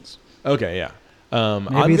conclusions. Okay, yeah.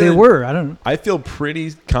 Maybe they were. I don't know. I feel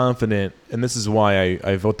pretty confident, and this is why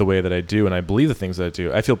I vote the way that I do, and I believe the things that I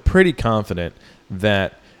do. I feel pretty confident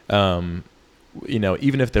that, even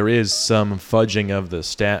if there is some fudging of the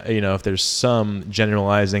stat, if there's some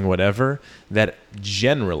generalizing, whatever, that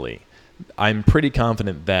generally, I'm pretty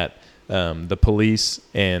confident that the police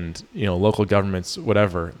and local governments,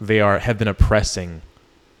 whatever, have been oppressing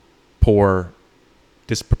poor,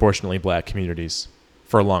 disproportionately black communities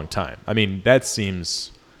for a long time. I mean, that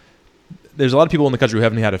seems. There's a lot of people in the country who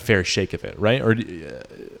haven't had a fair shake of it, right? Or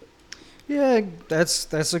Yeah,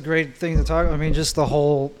 that's a great thing to talk. I mean, just the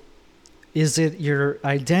whole. Is it your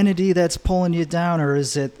identity that's pulling you down, or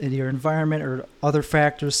is it your environment or other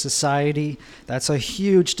factors, society? That's a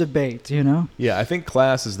huge debate, yeah, I think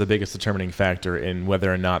class is the biggest determining factor in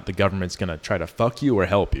whether or not the government's going to try to fuck you or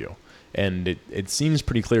help you. And it seems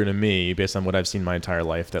pretty clear to me, based on what I've seen my entire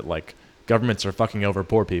life, that like governments are fucking over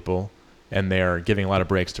poor people, and they are giving a lot of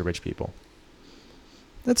breaks to rich people.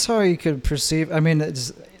 That's how you could perceive. I mean,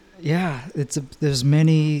 there's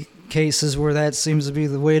many cases where that seems to be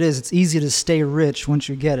the way it is. It's easy to stay rich once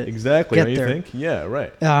you get it. Exactly. Get Don't you there. think? Yeah,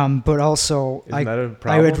 right. But also, Isn't that a I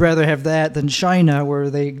problem? would rather have that than China, where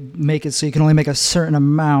they make it so you can only make a certain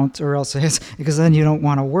amount, or else because then you don't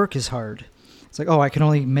want to work as hard. It's like, oh, I can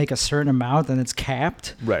only make a certain amount, and it's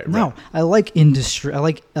capped. Right. No, Right. I like industry. I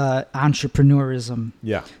like entrepreneurism.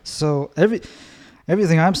 Yeah. So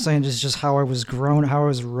everything I'm saying is just how I was grown, how I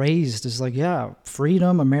was raised. Is like, yeah,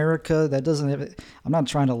 freedom, America. That doesn't have it. I'm not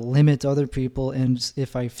trying to limit other people, and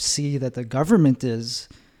if I see that the government is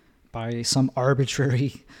by some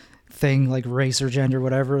arbitrary thing like race or gender,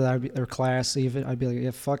 whatever, or class, even, I'd be like,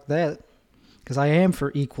 yeah, fuck that, because I am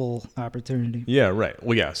for equal opportunity. Yeah, right.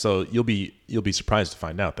 Well, yeah. So you'll be surprised to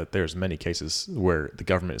find out that there's many cases where the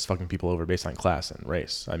government is fucking people over based on class and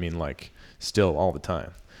race. I mean, like, still all the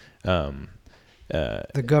time.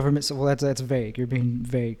 The government. So, well, that's vague. You're being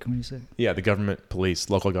vague when you say. Yeah, the government, police,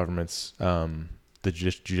 local governments, the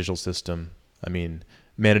judicial system. I mean,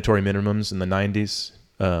 mandatory minimums in the 90s.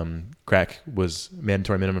 Crack was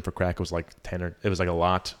mandatory minimum for crack was like 10 or it was like a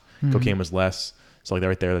lot. Mhm. Cocaine was less. So like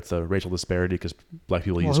right there, that's the racial disparity because black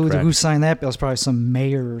people use Well, crack. who signed that bill? It's probably some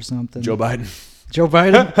mayor or something. Joe Biden. Joe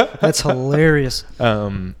Biden? That's hilarious.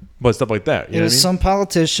 But stuff like that. You It know was what I mean? some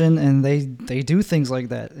politician, and they do things like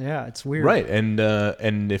that. Yeah, it's weird. Right,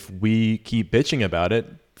 and if we keep bitching about it,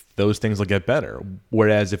 those things will get better.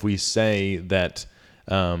 Whereas if we say that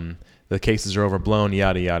the cases are overblown,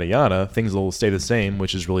 yada yada yada, things will stay the same,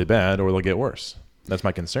 which is really bad, or they'll get worse. That's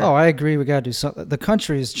my concern. Oh, I agree. We got to do something. The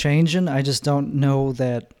country is changing. I just don't know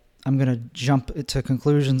that I'm going to jump to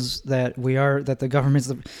conclusions that the government's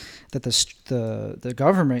the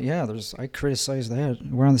government. Yeah, I criticize that.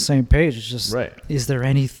 We're on the same page. It's just, Right. Is there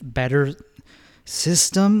any better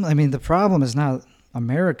system? I mean, the problem is not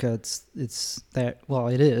America. It's that, well,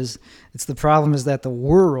 it is. It's the problem is that the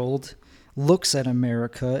world looks at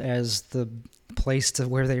America as the place to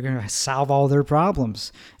where they're going to solve all their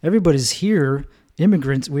problems. Everybody's here.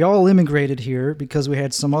 Immigrants, we all immigrated here because we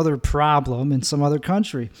had some other problem in some other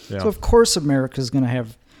country. Yeah. So of course America's going to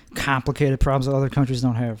have complicated problems that other countries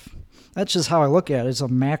don't have. That's just how I look at it. It's a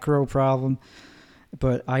macro problem,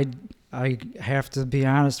 but I have to be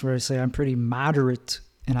honest where I say I'm pretty moderate,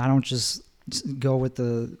 and I don't just go with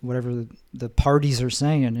whatever the parties are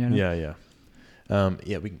saying. You know?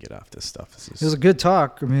 Yeah, we can get off this stuff. It was a good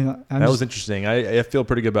talk. I mean, That was interesting. I feel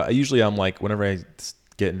pretty good about. Usually, I'm like, whenever I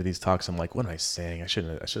get into these talks, I'm like, what am I saying? I should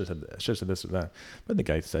have said this or that. But I think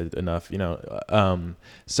I said enough.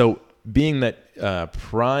 So being that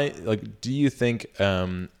do you think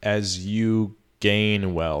as you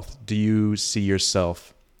gain wealth, do you see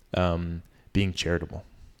yourself being charitable?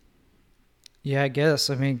 Yeah, I guess.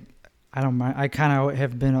 I mean, I don't mind. I kind of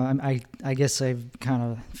have been. I guess I kind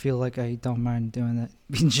of feel like I don't mind doing that,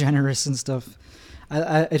 being generous and stuff.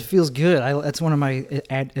 It feels good. That's one of my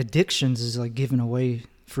addictions is like giving away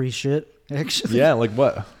free shit. Actually. Yeah, like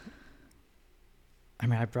what? I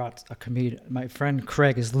mean, I brought a comedian. My friend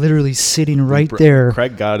Craig is literally sitting right there.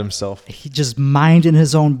 Craig got himself. He just minding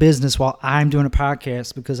his own business while I'm doing a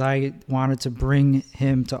podcast because I wanted to bring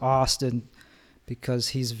him to Austin because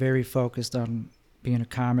he's very focused on being a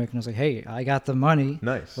comic. And I was like, hey, I got the money.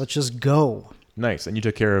 Nice. Let's just go. Nice. And you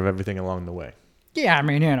took care of everything along the way. Yeah, I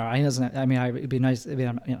mean, he doesn't. I mean, it'd be nice. I mean,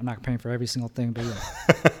 I'm not paying for every single thing, but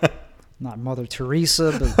not Mother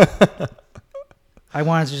Teresa. But I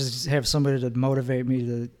wanted to just have somebody to motivate me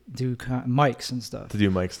to do mics and stuff. To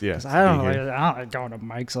do mics, yeah. I don't like going to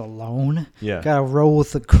mics alone. Yeah. Got to roll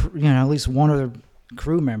with at least one other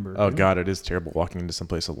crew member. Oh God, it is terrible walking into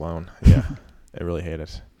someplace alone. Yeah, I really hate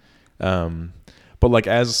it. But like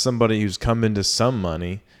as somebody who's come into some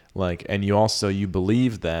money, like, and you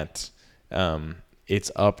believe that. It's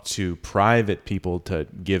up to private people to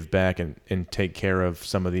give back and take care of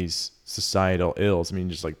some of these societal ills. I mean,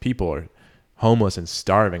 just like people are homeless and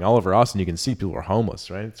starving. All over Austin, you can see people are homeless,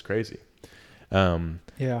 right? It's crazy.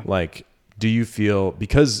 Yeah. Like, do you feel,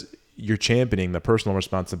 because you're championing the personal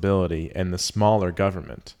responsibility and the smaller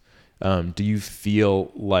government, do you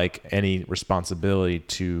feel like any responsibility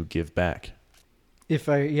to give back?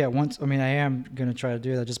 I am going to try to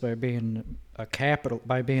do that just by being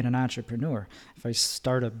being an entrepreneur. If I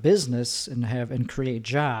start a business and create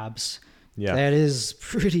jobs,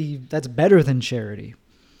 that's better than charity.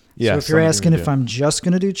 Yeah. So if you're asking if I'm just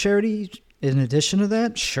going to do charity in addition to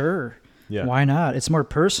that, sure. Yeah. Why not? It's more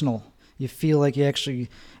personal. You feel like you actually,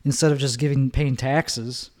 instead of just paying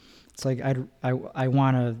taxes, it's like I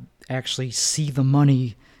want to actually see the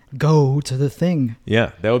money go to the thing.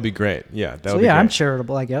 Yeah, that would be great. Yeah, that would be great. I'm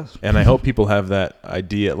charitable, I guess. And I hope people have that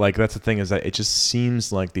idea. Like, that's the thing, is that it just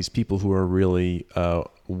seems like these people who are really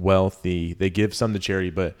wealthy, they give some to charity,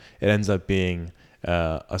 but it ends up being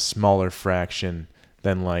a smaller fraction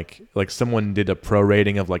than like someone did a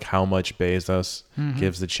prorating of like how much Bezos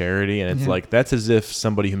gives to charity, and it's like that's as if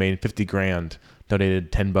somebody who made $50,000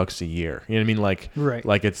 donated $10 a year. You know what I mean? Like, right.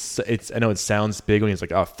 Like it's. I know it sounds big when he's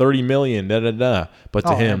like, 30 million, but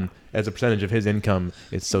to him, as a percentage of his income,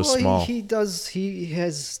 it's so small. He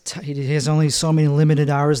has only so many limited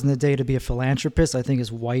hours in the day to be a philanthropist. I think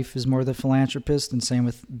his wife is more the philanthropist, and same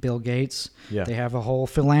with Bill Gates. Yeah. They have a whole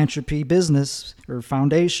philanthropy business or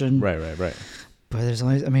foundation. Right. But there's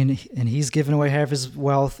only, and he's given away half his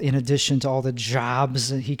wealth in addition to all the jobs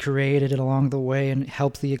that he created along the way and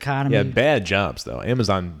helped the economy. Yeah, bad jobs though.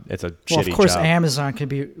 Amazon, it's a shitty job. Of course, Amazon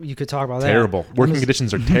you could talk about terrible. that. Working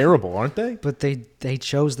conditions are terrible, aren't they? But they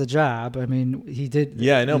chose the job. I mean, he did.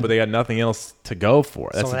 Yeah, I know, but they got nothing else to go for.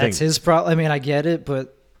 That's the thing. His problem. I mean, I get it,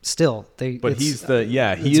 but still, it's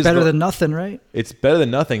better than nothing, right? It's better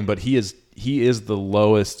than nothing, but he is the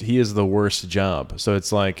lowest. He is the worst job. So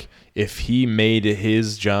it's like, if he made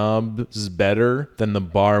his jobs better, then the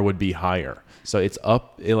bar would be higher. So it's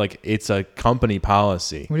a company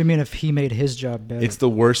policy. What do you mean if he made his job better? It's the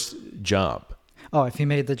worst job. Oh, if he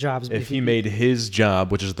made the jobs. If he made his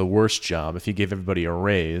job, which is the worst job, if he gave everybody a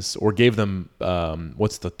raise or gave them,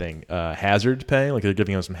 what's the thing? Hazard pay? Like they're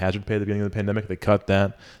giving them some hazard pay at the beginning of the pandemic. They cut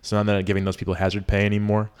that. So now they're not giving those people hazard pay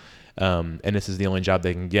anymore. And this is the only job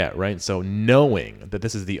they can get, right? So knowing that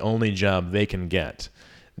this is the only job they can get,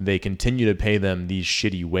 they continue to pay them these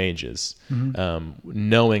shitty wages,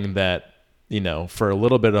 knowing that, for a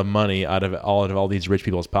little bit of money out of all these rich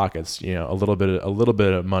people's pockets, a little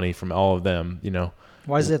bit of money from all of them,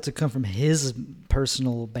 Why does it have to come from his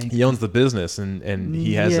personal bank? He owns the business, and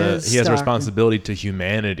he has a responsibility to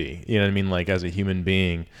humanity. You know what I mean? Like as a human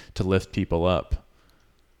being, to lift people up.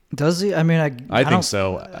 Does he? I mean, I think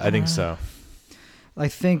so. I think so. I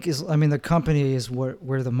think the company is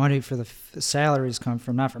where the money for the salaries come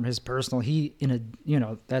from, not from his personal.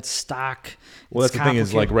 That's stock. Well, that's the thing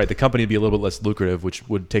is the company would be a little bit less lucrative, which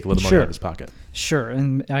would take a little money out of his pocket. Sure,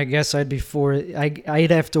 and I guess I'd be for it.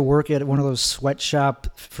 I'd have to work at one of those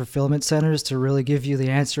sweatshop fulfillment centers to really give you the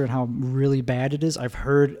answer on how really bad it is. I've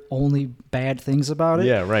heard only bad things about it.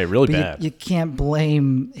 Yeah, right, really bad. You can't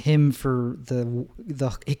blame him for the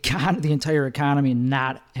entire economy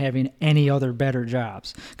not having any other better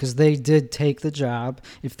jobs, because they did take the job.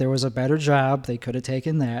 If there was a better job, they could have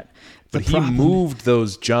taken that. But he moved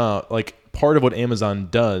those jobs, like part of what Amazon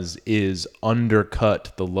does is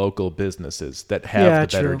undercut the local businesses that have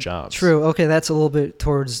the better true. jobs. True. Okay, that's a little bit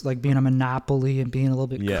towards like being a monopoly and being a little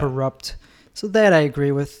bit Yeah. corrupt. So that I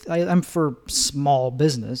agree with. I'm for small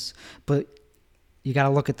business, but you got to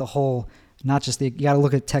look at the whole. Not just you got to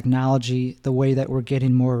look at technology, the way that we're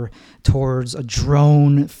getting more towards a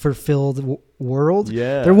drone fulfilled world.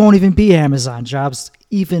 Yeah. There won't even be Amazon jobs,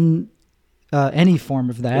 even any form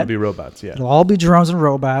of that. It'll be robots, yeah. It'll all be drones and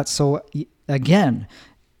robots. So again,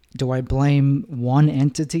 do I blame one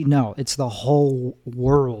entity? No, it's the whole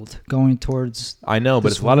world going towards. I know, but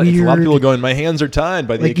this it's a lot of people weird- going, my hands are tied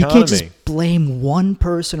by the Like you economy. can't just blame one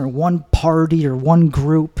person or one party or one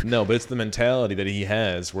group. No, but it's the mentality that he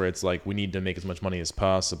has where it's like we need to make as much money as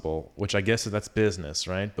possible, which I guess that's business,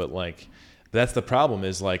 right? But like that's the problem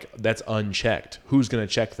is like that's unchecked. Who's going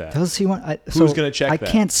to check that? Does he want? Who's gonna check I that?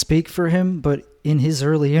 can't speak for him, but in his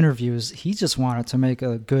early interviews, he just wanted to make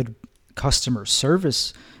a good customer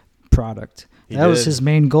service product. He That was did. his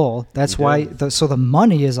main goal. That's He why. did. So the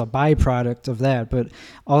money is a byproduct of that, but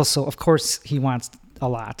also, of course, he wants a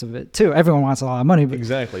lot of it too. Everyone wants a lot of money, but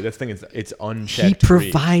Exactly. That's the thing. It's he unchecked.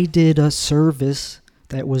 greed. provided a service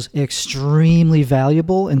that was extremely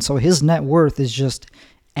valuable, and so his net worth is just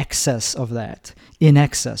excess of that, in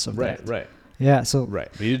excess of Right, that. right. Yeah. So Right,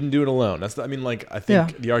 but he didn't do it alone. That's I mean, like I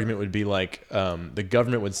think Yeah. the argument would be like the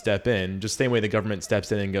government would step in, just the same way the government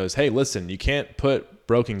steps in and goes, "Hey, listen, you can't put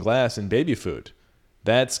broken glass in baby food.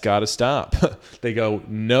 That's got to stop." They go,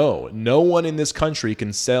 "No, no one in this country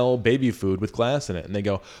can sell baby food with glass in it." And they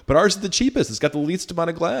go, "But ours is the cheapest. It's got the least amount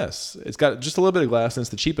of glass. It's got just a little bit of glass, and it's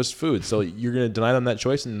the cheapest food. So you're going to deny them that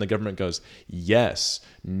choice?" And the government goes, "Yes,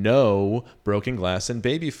 no broken glass in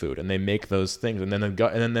baby food." And they make those things, and then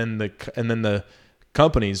the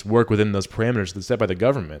companies work within those parameters that's set by the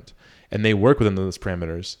government, and they work within those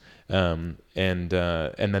parameters, and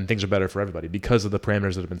then things are better for everybody because of the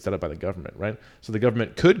parameters that have been set up by the government, right? So the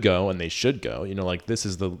government could go, and they should go, like this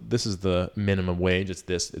is the minimum wage, it's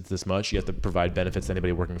this much. You have to provide benefits to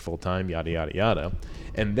anybody working full time, yada yada yada,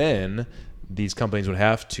 and then these companies would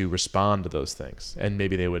have to respond to those things, and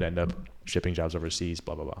maybe they would end up shipping jobs overseas,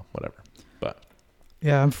 blah blah blah, whatever. But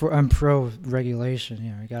yeah, I'm pro regulation.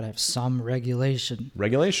 You gotta have some regulation.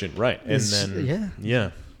 regulation, right? And It's- then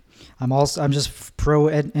yeah. I'm just pro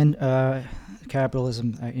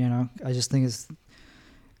capitalism. I just think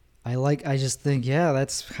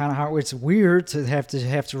that's kind of how it's weird to have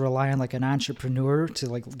to rely on like an entrepreneur to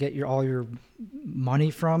like get all your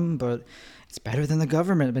money from, but it's better than the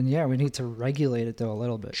government. But yeah, we need to regulate it though a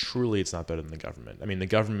little bit. Truly, it's not better than the government. I mean, the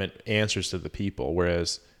government answers to the people,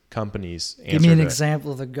 whereas companies answer Give me an to,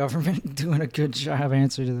 example of the government doing a good job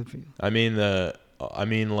answering to the people. I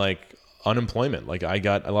mean, like unemployment. Like I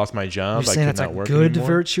lost my job. You're I saying could that's not a work good anymore.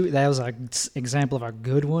 virtue? That was an example of a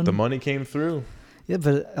good one. The money came through, Yeah,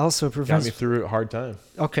 but it also got prevents. me through a hard time.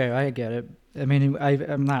 Okay, I get it. I mean,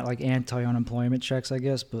 I'm not like anti-unemployment checks, I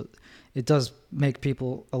guess, but it does make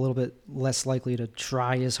people a little bit less likely to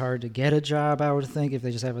try as hard to get a job, I would think, if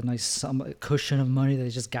they just have a nice cushion of money that they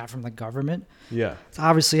just got from the government. Yeah, So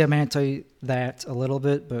obviously, I'm anti that a little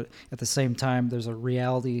bit, but at the same time, there's a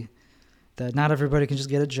reality that not everybody can just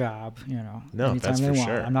get a job, No, anytime that's they for want.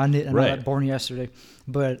 sure. I'm not Right. born yesterday,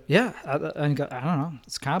 but yeah, I don't know.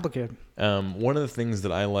 It's complicated. One of the things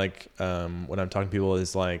that I like when I'm talking to people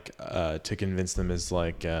is like to convince them is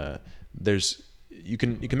like you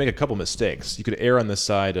can make a couple mistakes. You could err on the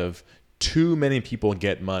side of too many people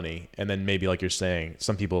get money, and then maybe like you're saying,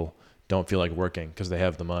 some people don't feel like working because they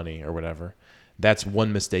have the money or whatever. That's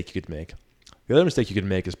one mistake you could make. The other mistake you could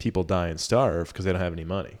make is people die and starve because they don't have any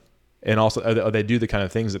money. And also, they do the kind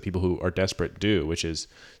of things that people who are desperate do, which is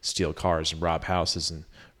steal cars and rob houses and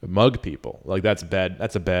mug people. Like that's bad.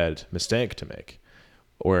 That's a bad mistake to make.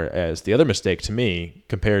 Whereas the other mistake to me,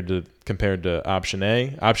 compared to option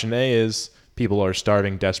A is people are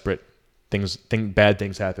starving, desperate. Bad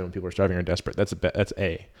things happen when people are starving or desperate. That's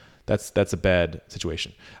A. That's a bad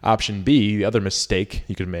situation. Option B, the other mistake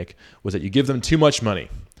you could make, was that you give them too much money.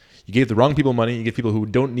 You gave the wrong people money. You gave people who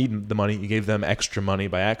don't need the money. You gave them extra money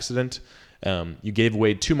by accident. You gave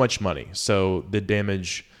away too much money. So the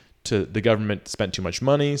damage to the government spent too much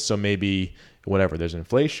money. So maybe whatever, there's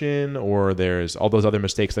inflation or there's all those other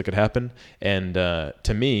mistakes that could happen. And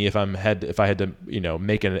to me, if I had to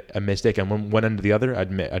make a mistake on one end or the other,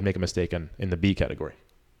 I'd make a mistake in the B category.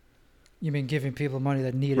 You mean giving people money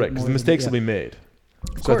that need it Right, more because the than- mistakes yeah. will be made.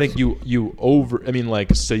 So course. I think you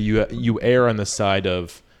err on the side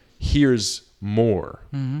of here's more.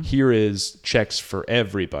 Mhm. Here is checks for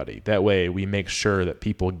everybody. That way we make sure that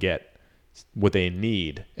people get what they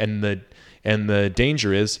need. And And the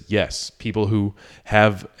danger is, yes, people who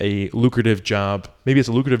have a lucrative job, maybe it's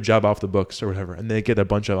a lucrative job off the books or whatever, and they get a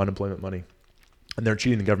bunch of unemployment money, and they're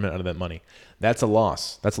cheating the government out of that money. That's a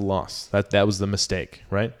loss. That's a loss. That was the mistake,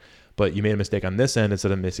 right? But you made a mistake on this end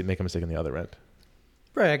instead of make a mistake on the other end.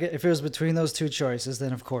 Right. If it was between those two choices,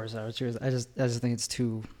 then of course I would choose. I just think it's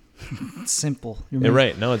too simple. Yeah,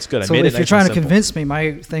 right. No, it's good. So I made if it you're nice trying and to simple. convince me,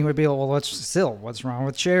 my thing would be, well, what's wrong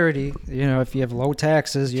with charity? You know, if you have low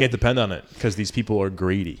taxes, You can't depend on it because these people are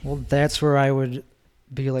greedy. well, that's where I would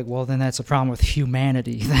be like, well, then that's a problem with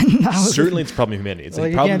humanity. Then I would- Certainly, it's a problem with humanity. It's Well, a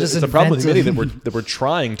you problem. can't It's just a problem with invent humanity that we're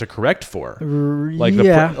trying to correct for. Like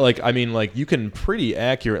yeah. like you can pretty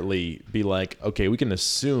accurately be like, okay, we can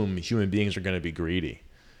assume human beings are going to be greedy.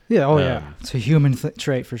 Yeah. Oh, yeah. Um, It's a human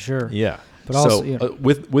trait for sure. Yeah. But also, you know-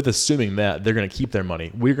 with assuming that they're going to keep their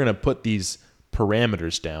money, we're going to put these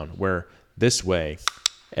parameters down where this way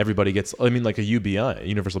everybody gets. I mean, like a UBI,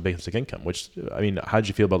 universal basic income. Which I mean, how did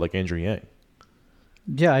you feel about like Andrew Yang?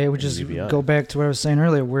 Yeah, I would just UBI. go back to what I was saying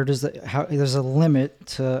earlier. Where does there's a limit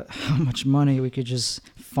to how much money we could just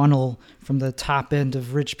funnel from the top end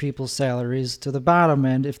of rich people's salaries to the bottom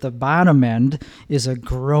end. If the bottom end is a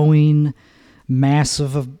growing mass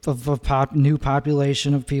of a new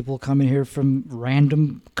population of people coming here from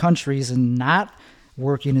random countries and not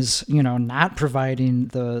working not providing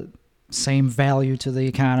the same value to the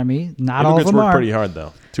economy. Not all of Immigrants them work are. pretty hard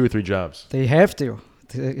though. 2 or 3 jobs. They have to.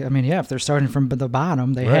 I mean, yeah, if they're starting from the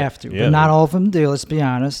bottom, they Right. have to. Yeah. But not all of them do, let's be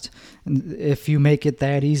honest. And if you make it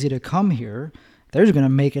that easy to come here, they're going to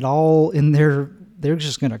make it all in their... They're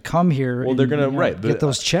just going to come here Well, they're and, gonna- right. get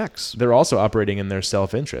those checks. They're also operating in their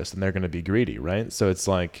self-interest, and they're going to be greedy, right? So it's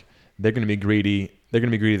like they're going to be greedy. They're going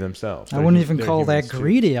to be greedy themselves. I They're wouldn't hu- even they're call that humans too.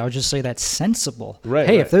 greedy. I would just say that's sensible. Right,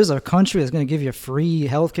 Hey, right. if there's a country that's going to give you free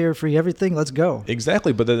healthcare, free everything, let's go.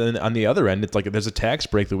 Exactly, but then on the other end, it's like there's a tax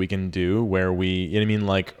break that we can do where we, you know what I mean,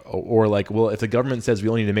 like, or like, well, if the government says we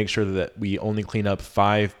only need to make sure that we only clean up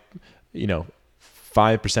 5%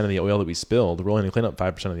 of the oil that we spilled, we're only going to clean up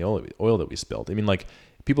 5% of the oil that we spilled. I mean, like,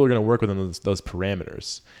 people are going to work within those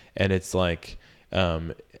parameters, and it's like,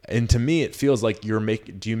 and to me, it feels like do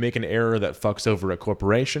you make an error that fucks over a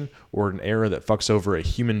corporation or an error that fucks over a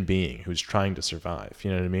human being who's trying to survive?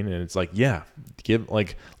 You know what I mean? And it's like, yeah,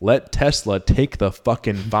 let Tesla take the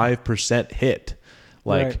fucking 5% hit.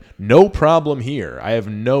 Like, Right. no problem here. I have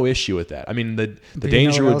no issue with that. I mean, the But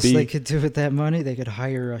danger you know what would else be, they could do with that money? They could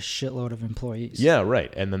hire a shitload of employees. yeah,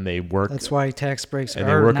 right. And then they work, That's why tax breaks and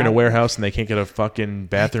are they work in a not- warehouse and they can't get a fucking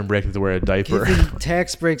bathroom break to wear a diaper. Giving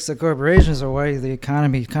tax breaks to corporations are why the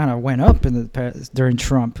economy kind of went up in the past, during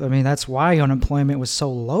Trump. I mean, that's why unemployment was so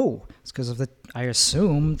low. It's because of I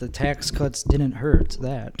assume the tax cuts didn't hurt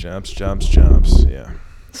that. Jobs, jobs, jobs. Yeah.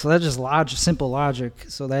 So that's just simple logic.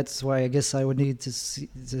 So that's why I guess I would need to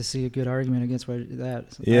see a good argument against that.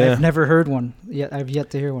 Yeah. I've never heard one yet. I've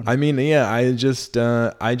yet to hear one. I mean, yeah,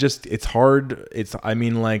 it's hard. I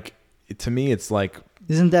mean, like, to me, it's like,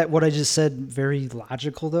 Isn't that what I just said very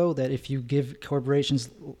logical, though? That if you give corporations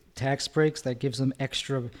tax breaks, that gives them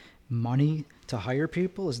extra money to hire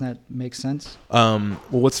people? Doesn't that make sense? well,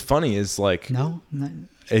 what's funny is like, No?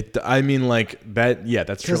 I mean, like that. Yeah,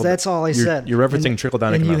 that's Because trickle. that's all I said. You're referencing And- trickle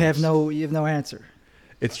down and economics. you have no answer.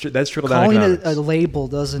 That's trickle down Calling economics. it a label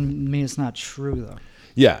doesn't mean it's not true, though.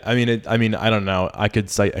 Yeah, I mean, I don't know. I could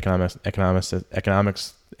cite economics.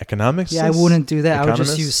 Yeah, I wouldn't do that. I would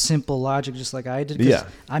just Economists? use simple logic, just like I did. 'cause Yeah.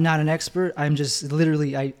 I'm not an expert. I'm just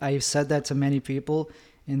literally, I've said that to many people,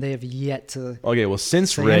 and they have yet to Okay, well,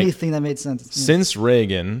 since say Reagan, anything that made sense. since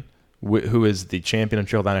Reagan, who is the champion of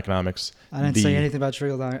trickle down economics, I didn't say anything about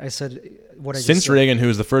trickle down. I said what I just Since said. Reagan, who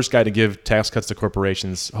was the first guy to give tax cuts to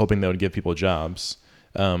corporations, hoping they would give people jobs,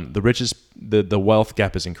 the wealth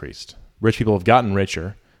gap has increased. Rich people have gotten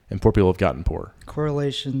richer, and poor people have gotten poorer.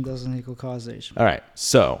 Correlation doesn't equal causation. All right,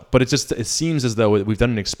 so, but it seems as though we've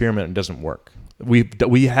done an experiment and it doesn't work. We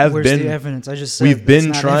have Where's been the evidence? I just said we've that's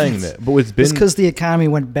been not trying evidence. that, but it's been Just because the economy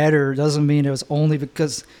went better doesn't mean it was only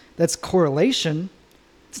because that's correlation.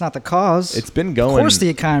 It's not the cause. it's been Of going. course, the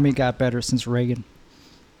economy got better since Reagan.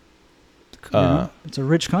 You know, it's a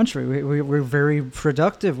rich country. We're very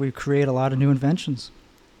productive. We create a lot of new inventions.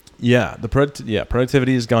 Yeah,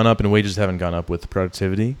 productivity has gone up and wages haven't gone up with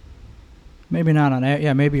productivity. Maybe not on that.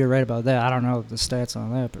 Yeah, maybe you're right about that. I don't know the stats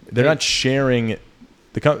on that, but They're not sharing.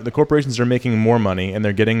 The corporations are making more money and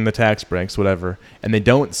they're getting the tax breaks, whatever, and they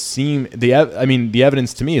don't seem. The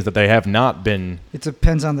evidence to me is that they have not been. It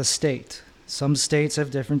depends on the state. Some states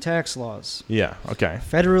have different tax laws. Yeah. Okay.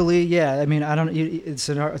 Federally, yeah. I mean, I don't. It's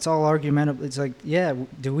all argumentable. It's like, yeah,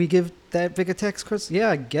 do we give that big a tax cuts? Yeah,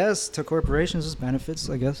 I guess to corporations as benefits.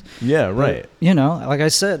 I guess. Yeah. Right. But, like I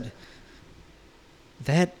said,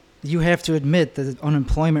 that you have to admit that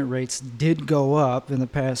unemployment rates did go up in the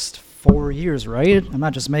past 4 years, right? I'm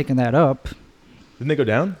not just making that up. Didn't they go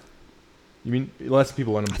down? You mean less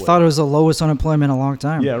people I unemployed? thought it was the lowest unemployment in a long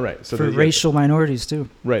time. Yeah, right. So for yeah, racial minorities too.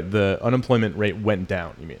 right. The unemployment rate went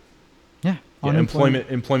down. You mean? Yeah. Yeah,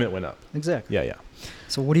 employment went up. Exactly. Yeah, yeah.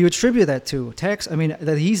 So what do you attribute that to? Tax. I mean,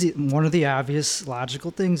 one of the obvious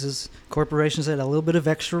logical things is corporations had a little bit of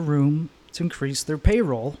extra room to increase their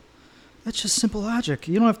payroll. That's just simple logic.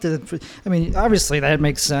 You don't have to. I mean, obviously that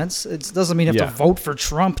makes sense. It doesn't mean you have to vote for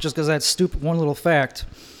Trump just because that's stupid. One little fact.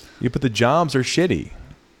 But the jobs are shitty.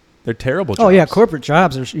 They're terrible jobs. Oh yeah, corporate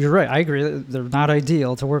jobs are. You're right. I agree. They're not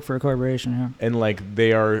ideal to work for a corporation. Yeah. And like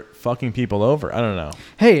they are fucking people over. I don't know.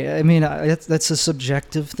 Hey, I mean that's a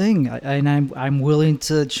subjective thing, and I'm willing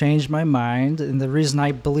to change my mind. And the reason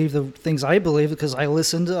I believe the things I believe is because I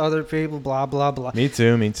listen to other people. Blah blah blah. Me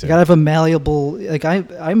too. You gotta have a malleable. Like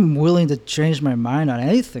I'm willing to change my mind on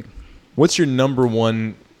anything. What's your number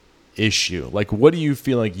one issue? Like, what do you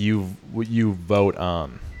feel like you vote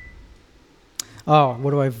on? Oh, what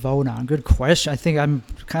do I vote on? Good question. I think I'm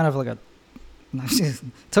kind of like it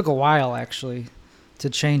took a while actually to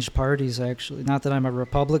change parties. Actually, not that I'm a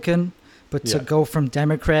Republican, but to go from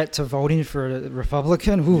Democrat to voting for a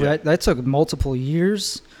Republican, that took multiple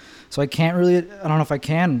years. So I can't really. I don't know if I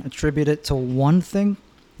can attribute it to one thing.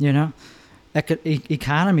 You know,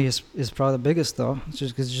 economy is probably the biggest though. It's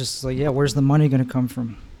just like where's the money going to come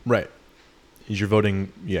from? Right. You're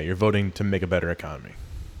voting. Yeah, you're voting to make a better economy.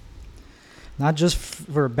 Not just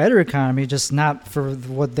for a better economy, just not for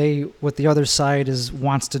what the other side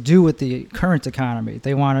wants to do with the current economy.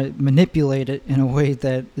 They want to manipulate it in a way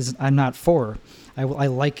that I'm not for. I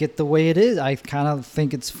like it the way it is. I kind of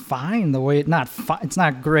think it's fine the way it's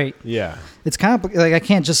not great. Yeah. It's kind of like I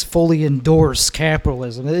can't just fully endorse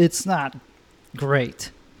capitalism. It's not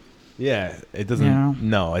great. Yeah, it doesn't.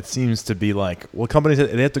 No, it seems to be like companies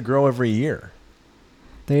they have to grow every year.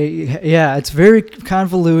 It's very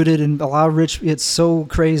convoluted and a lot of it's so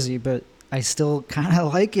crazy, but I still kind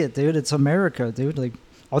of like it, dude. It's America, dude. Like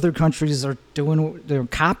other countries they're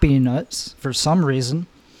copying us for some reason.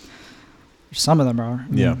 Some of them are.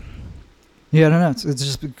 Yeah. Yeah, I don't know. It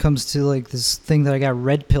just comes to like this thing that I got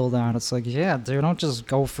red pilled on. It's like, yeah, dude, don't just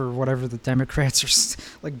go for whatever the Democrats are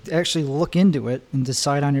like. Actually, look into it and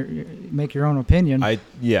decide make your own opinion. I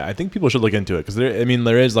think people should look into it because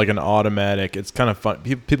there is like an automatic. It's kind of fun.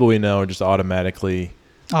 People we know are just automatically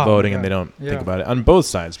voting and they don't think about it on both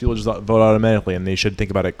sides. People just vote automatically and they should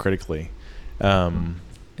think about it critically.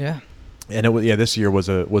 Yeah. And this year was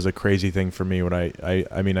a crazy thing for me when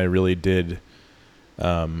I really did.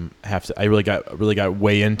 I really got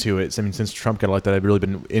way into it. I mean, since Trump got elected, I've really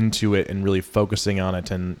been into it and really focusing on it.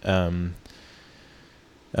 And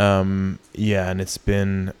and it's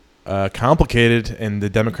been complicated. And the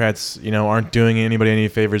Democrats, aren't doing anybody any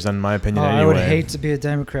favors, in my opinion. Anyway. I would hate to be a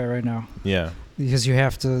Democrat right now. Yeah, because you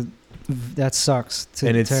have to. That sucks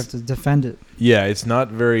to have to defend it. Yeah, it's not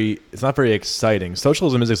very exciting.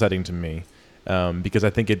 Socialism is exciting to me because I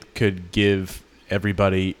think it could give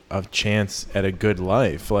everybody a chance at a good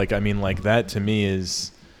life. That to me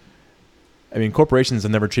is, corporations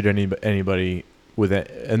have never treated anybody with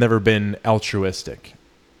it, have never been altruistic.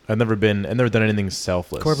 I've never done anything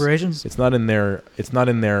selfless. Corporations? It's not in their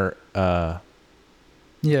fucking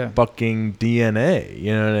DNA.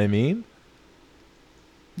 You know what I mean?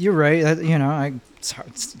 You're right.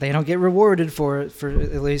 They don't get rewarded for it, for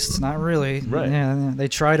at least not really. Right. Yeah, they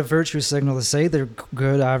try to virtue signal to say they're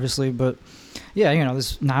good, obviously, but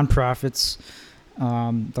there's nonprofits.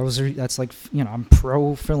 I'm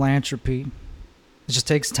pro philanthropy. It just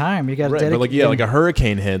takes time. You got to dedicate. Like a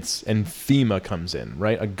hurricane hits and FEMA comes in,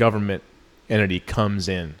 right? A government entity comes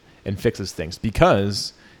in and fixes things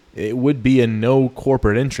because it would be in no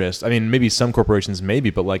corporate interest. I mean, maybe some corporations,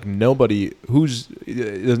 but like nobody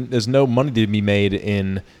there's no money to be made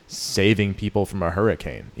in saving people from a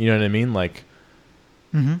hurricane. You know what I mean? Like,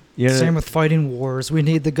 Same with fighting wars. We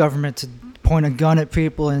need the government to point a gun at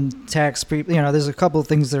people and tax people. There's a couple of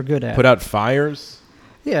things they're good at. Put out fires.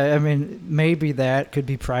 Yeah, maybe that could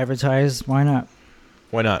be privatized. Why not?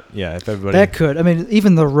 Why not? Yeah, if everybody... That could.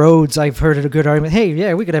 Even the roads, I've heard it a good argument. Hey,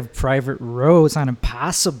 yeah, we could have private roads. It's not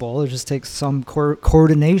impossible. It just takes some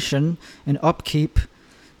coordination and upkeep.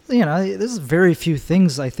 There's very few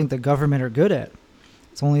things I think the government are good at.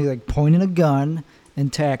 It's only like pointing a gun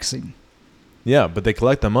and taxing. Yeah, but they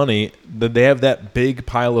collect the money. They have that big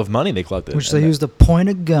pile of money they collected. Which they use to point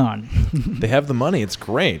a gun. They have the money. It's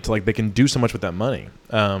great. Like, they can do so much with that money.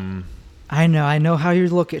 I know how you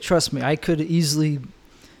look at. Trust me, I could easily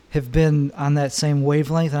have been on that same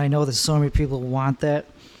wavelength, and I know that so many people want that.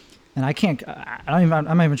 And I'm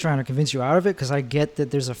not even trying to convince you out of it, because I get that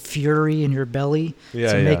there's a fury in your belly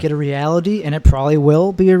to make it a reality, and it probably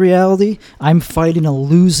will be a reality. I'm fighting a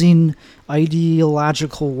losing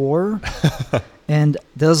ideological war, and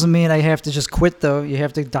doesn't mean I have to just quit, though. You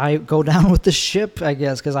have to go down with the ship, I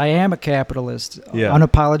guess, because I am a capitalist,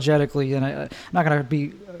 unapologetically, and I'm not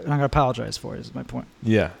gonna apologize for it. Is my point.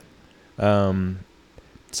 Yeah.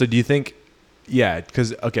 So do you think? Yeah,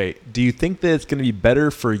 because, okay, do you think that it's going to be better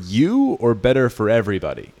for you or better for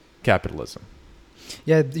everybody, capitalism?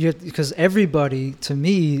 Yeah, because everybody, to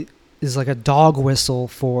me, is like a dog whistle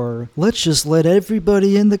for, let's just let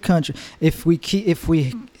everybody in the country. If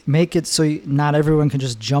we make it so not everyone can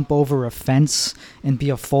just jump over a fence and be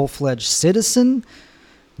a full-fledged citizen,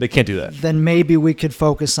 they can't do that. Then maybe we could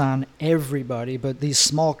focus on everybody. But these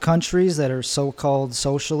small countries that are so-called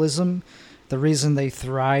socialism, the reason they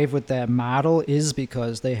thrive with that model is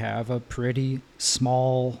because they have a pretty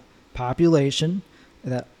small population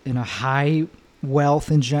that in a high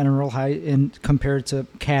wealth in general, compared to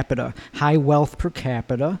capita, high wealth per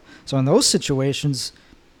capita. So in those situations,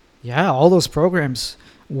 yeah, all those programs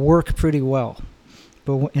work pretty well.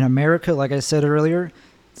 But in America, like I said earlier,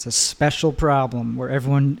 it's a special problem where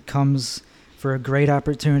everyone comes for a great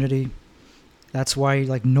opportunity. That's why,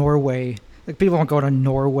 like, Norway. Like, people don't go to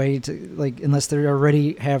Norway unless they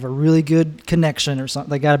already have a really good connection or something.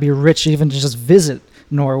 They got to be rich even to just visit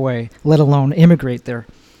Norway, let alone immigrate there.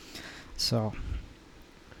 So.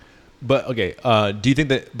 But okay, do you think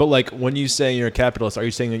that? But like, when you say you're a capitalist, are you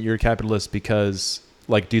saying that you're a capitalist because,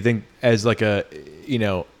 like, do you think as like a, do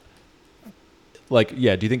you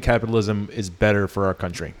think capitalism is better for our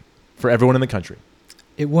country, for everyone in the country?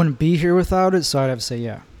 It wouldn't be here without it, so I'd have to say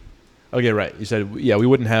yeah. Okay, right. You said, we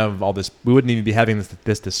wouldn't have all this. We wouldn't even be having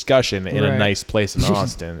this discussion in a nice place in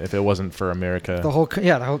Austin if it wasn't for America. The whole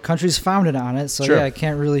country's founded on it. So, I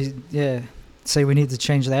can't really, say we need to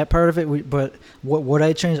change that part of it. But what would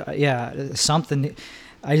I change? Something.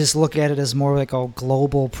 I just look at it as more like a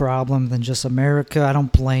global problem than just America. I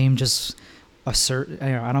don't blame just a certain,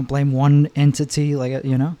 I don't blame one entity,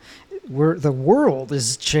 the world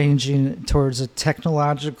is changing towards a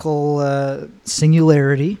technological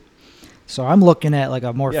singularity. So I'm looking at like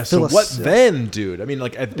a more So what then, dude? I mean,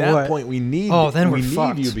 like, at that point, we need. Then we're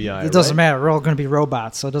fucked. UBI. It doesn't matter. We're all going to be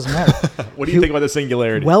robots, so it doesn't matter. What do you think about the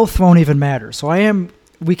singularity? Wealth won't even matter. So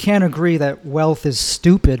we can't agree that wealth is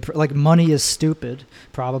stupid. Like, money is stupid.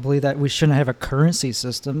 Probably that we shouldn't have a currency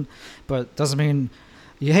system, but doesn't mean,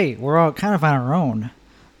 hey, we're all kind of on our own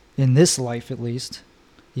in this life, at least.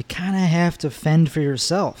 You kind of have to fend for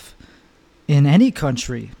yourself in any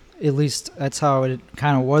country. At least that's how it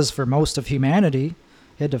kind of was for most of humanity.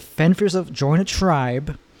 You had to fend for yourself, join a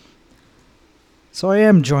tribe. So I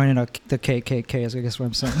am joining the KKK, is I guess what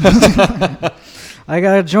I'm saying. I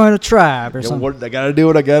got to join a tribe or something. I got to do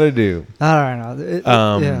what I got to do. I don't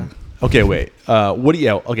know. Okay, wait.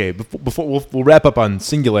 Before we'll wrap up on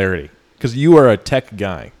singularity, because you are a tech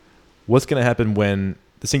guy. What's going to happen when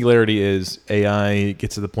the singularity is AI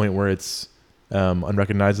gets to the point where it's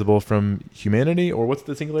unrecognizable from humanity, or what's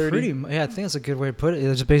the singularity? I think that's a good way to put it.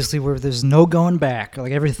 It's basically where there's no going back.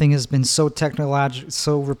 Like, everything has been so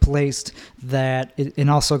so replaced that it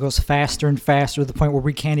also goes faster and faster to the point where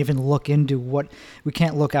we can't even look into we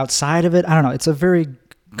can't look outside of it. I don't know. It's a very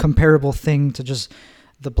comparable thing to just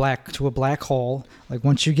a black hole. Like,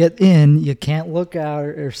 once you get in, you can't look out.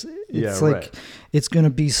 It's going to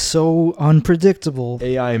be so unpredictable.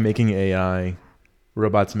 AI making AI.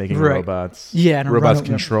 Robots making robots. Yeah, and robots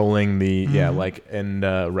controlling the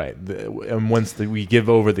and once we give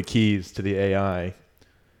over the keys to the AI,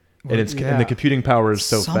 and the computing power is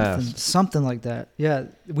so fast. Something like that. Yeah,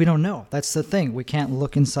 we don't know. That's the thing. We can't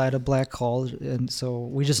look inside a black hole, and so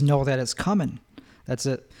we just know that it's coming. That's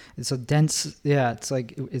it. It's a dense. Yeah, it's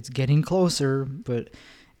like it's getting closer, and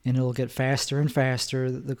it'll get faster and faster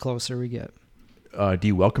the closer we get. Do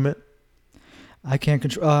you welcome it? I can't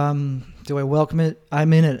control. Do I welcome it?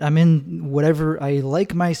 I'm in it. I'm in whatever I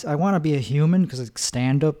like. I want to be a human because it's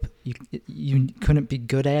stand up. You couldn't be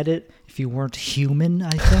good at it if you weren't human,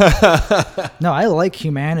 I think. No, I like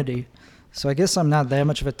humanity. So I guess I'm not that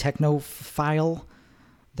much of a technophile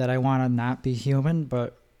that I want to not be human,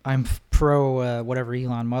 but I'm pro whatever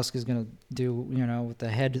Elon Musk is going to do, with the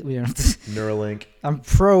head. Neuralink. I'm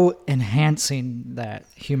pro enhancing that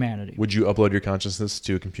humanity. Would you upload your consciousness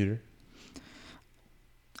to a computer?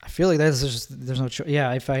 I feel like there's no choice. Yeah,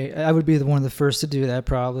 I would be one of the first to do that,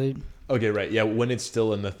 probably. Okay, right. Yeah, when it's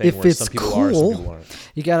still in the thing where some people are, some people aren't.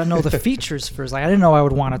 You got to know the features first. Like, I didn't know I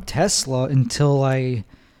would want a Tesla until I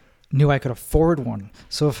knew I could afford one.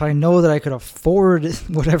 So if I know that I could afford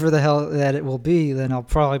whatever the hell that it will be, then I'll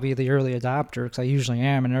probably be the early adopter, because I usually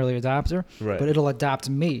am an early adopter. Right. But it'll adopt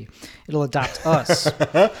me. It'll adopt us.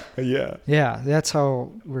 Yeah. Yeah, that's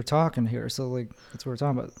how we're talking here. So like that's what we're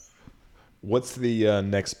talking about. What's the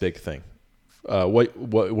next big thing? What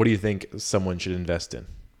do you think someone should invest in?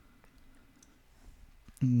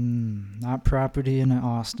 Not property in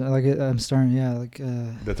Austin. Like I'm starting. Yeah, like.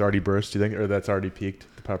 That's already burst, do you think, or that's already peaked?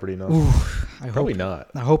 The property in Ooh, Austin? Probably hope,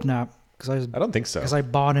 not. I hope not, because I don't think so. I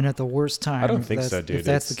bought in at the worst time. I don't if think that's- so, dude. If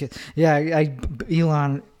that's the case, yeah,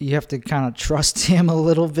 Elon, you have to kind of trust him a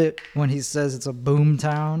little bit when he says it's a boom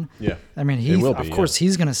town. Yeah. I mean, It will be, of course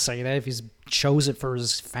he's gonna say that if he's chose it for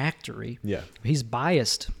his factory. Yeah. He's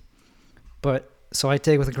biased, but so I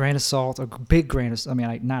take it with a grain of salt, a big grain of. I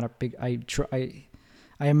mean, not a big.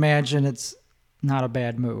 I imagine it's not a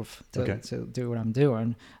bad move to do what I'm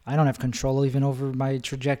doing. I don't have control even over my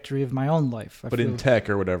trajectory of my own life. But in tech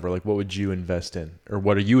or whatever, like, what would you invest in, or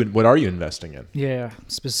what are you investing in? Yeah,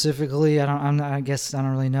 specifically, I guess I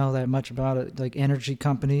don't really know that much about it. Like energy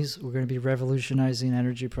companies, we're going to be revolutionizing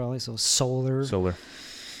energy probably. So solar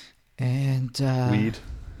and weed.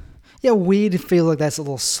 Yeah, weed. I feel like that's a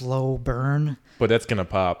little slow burn. But that's gonna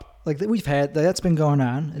pop. Like that's been going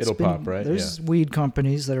on. It'll pop, right? There's weed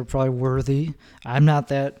companies that are probably worthy. I'm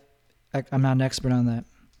not an expert on that.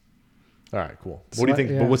 All right, cool. So What do you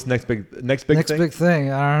think? yeah. But what's the next big thing? Big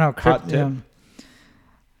thing. I don't know. Hot tip?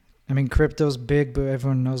 I mean, crypto's big, but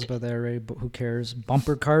everyone knows about that already. But who cares?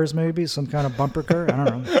 Bumper cars, maybe some kind of bumper car. I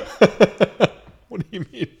don't know. What do you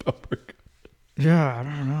mean bumper cars? Yeah, I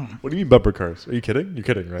don't know. What do you mean bumper cars? Are you kidding? You're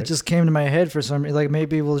kidding, right? It just came to my head for some reason. Like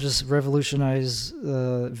maybe we'll just revolutionize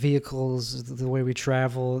vehicles, the way we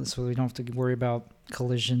travel, so we don't have to worry about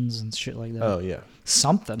collisions and shit like that. Oh yeah.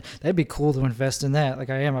 Something that'd be cool to invest in that. Like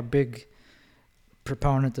I am a big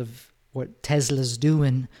proponent of what Tesla's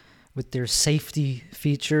doing with their safety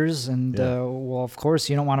features, and well, of course,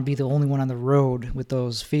 you don't want to be the only one on the road with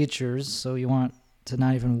those features, so you want to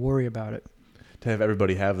not even worry about it. To have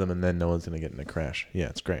everybody have them, and then no one's gonna get in a crash. Yeah,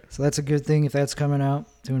 it's great. So that's a good thing if that's coming out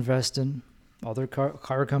to invest in. Other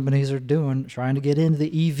car companies are trying to get into the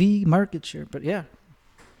EV market share. But yeah.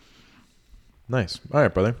 Nice. All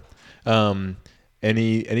right, brother.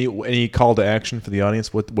 Any call to action for the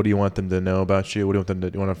audience? What do you want them to know about you? What do you want them to?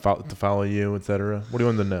 Do you want to follow you, etc.? What do you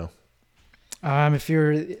want them to know?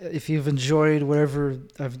 If you've enjoyed whatever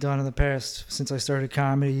I've done in the past since I started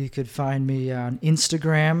comedy, you could find me on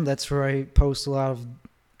Instagram. That's where I post a lot of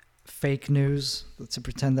fake news to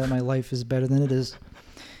pretend that my life is better than it is.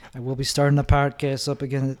 I will be starting the podcast up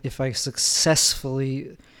again if I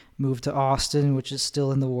successfully move to Austin, which is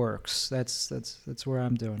still in the works. That's where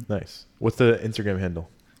I'm doing. Nice. What's the Instagram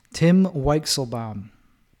handle? Tim Weichselbaum.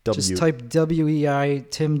 Just type WEI,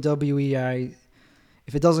 Tim WEI.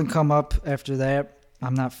 If it doesn't come up after that,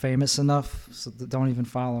 I'm not famous enough, so don't even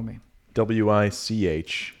follow me.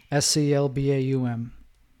 WICH. SCLBAUM.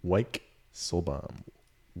 Weichselbaum.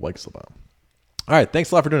 All right.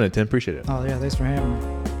 Thanks a lot for doing it, Tim. Appreciate it. Oh, yeah, thanks for having me.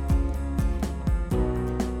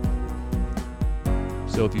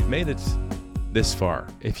 So if you've made it this far,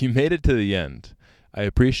 if you made it to the end, I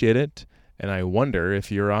appreciate it. And I wonder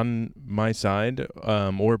if you're on my side,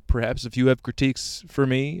 or perhaps if you have critiques for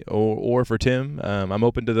me or for Tim. I'm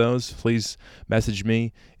open to those. Please message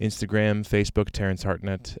me, Instagram, Facebook, Terrence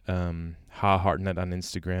Hartnett, Hartnett on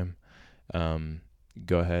Instagram.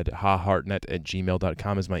 Go ahead,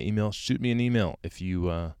 hahartnett@gmail.com is my email. Shoot me an email if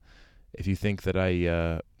you think that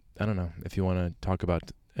I don't know, if you want to talk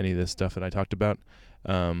about any of this stuff that I talked about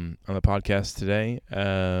on the podcast today.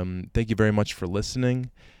 Thank you very much for listening.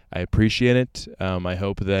 I appreciate it. I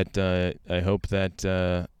hope that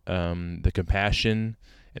the compassion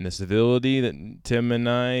and the civility that Tim and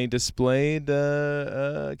I displayed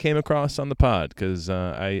came across on the pod, because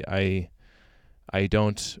I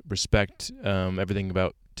don't respect everything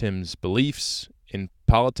about Tim's beliefs in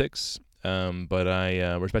politics, but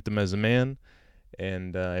I respect him as a man,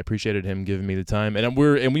 and I appreciated him giving me the time. And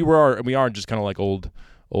we are just kind of like old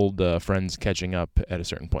friends catching up at a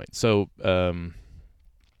certain point. So.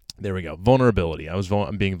 There we go. Vulnerability.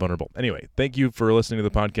 I'm being vulnerable. Anyway, thank you for listening to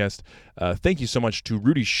the podcast. Thank you so much to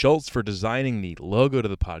Rudy Schultz for designing the logo to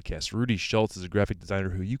the podcast. Rudy Schultz is a graphic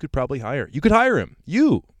designer who you could probably hire. You could hire him.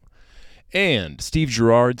 You. And Steve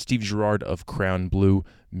Gerard of Crown Blue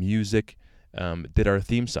Music, did our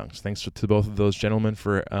theme songs. Thanks to both of those gentlemen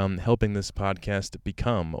for helping this podcast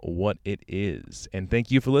become what it is. And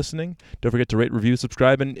thank you for listening. Don't forget to rate, review,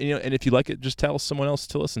 subscribe, and if you like it, just tell someone else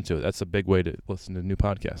to listen to it. That's a big way to listen to new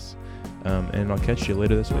podcasts. And I'll catch you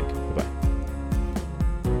later this week. Bye-bye.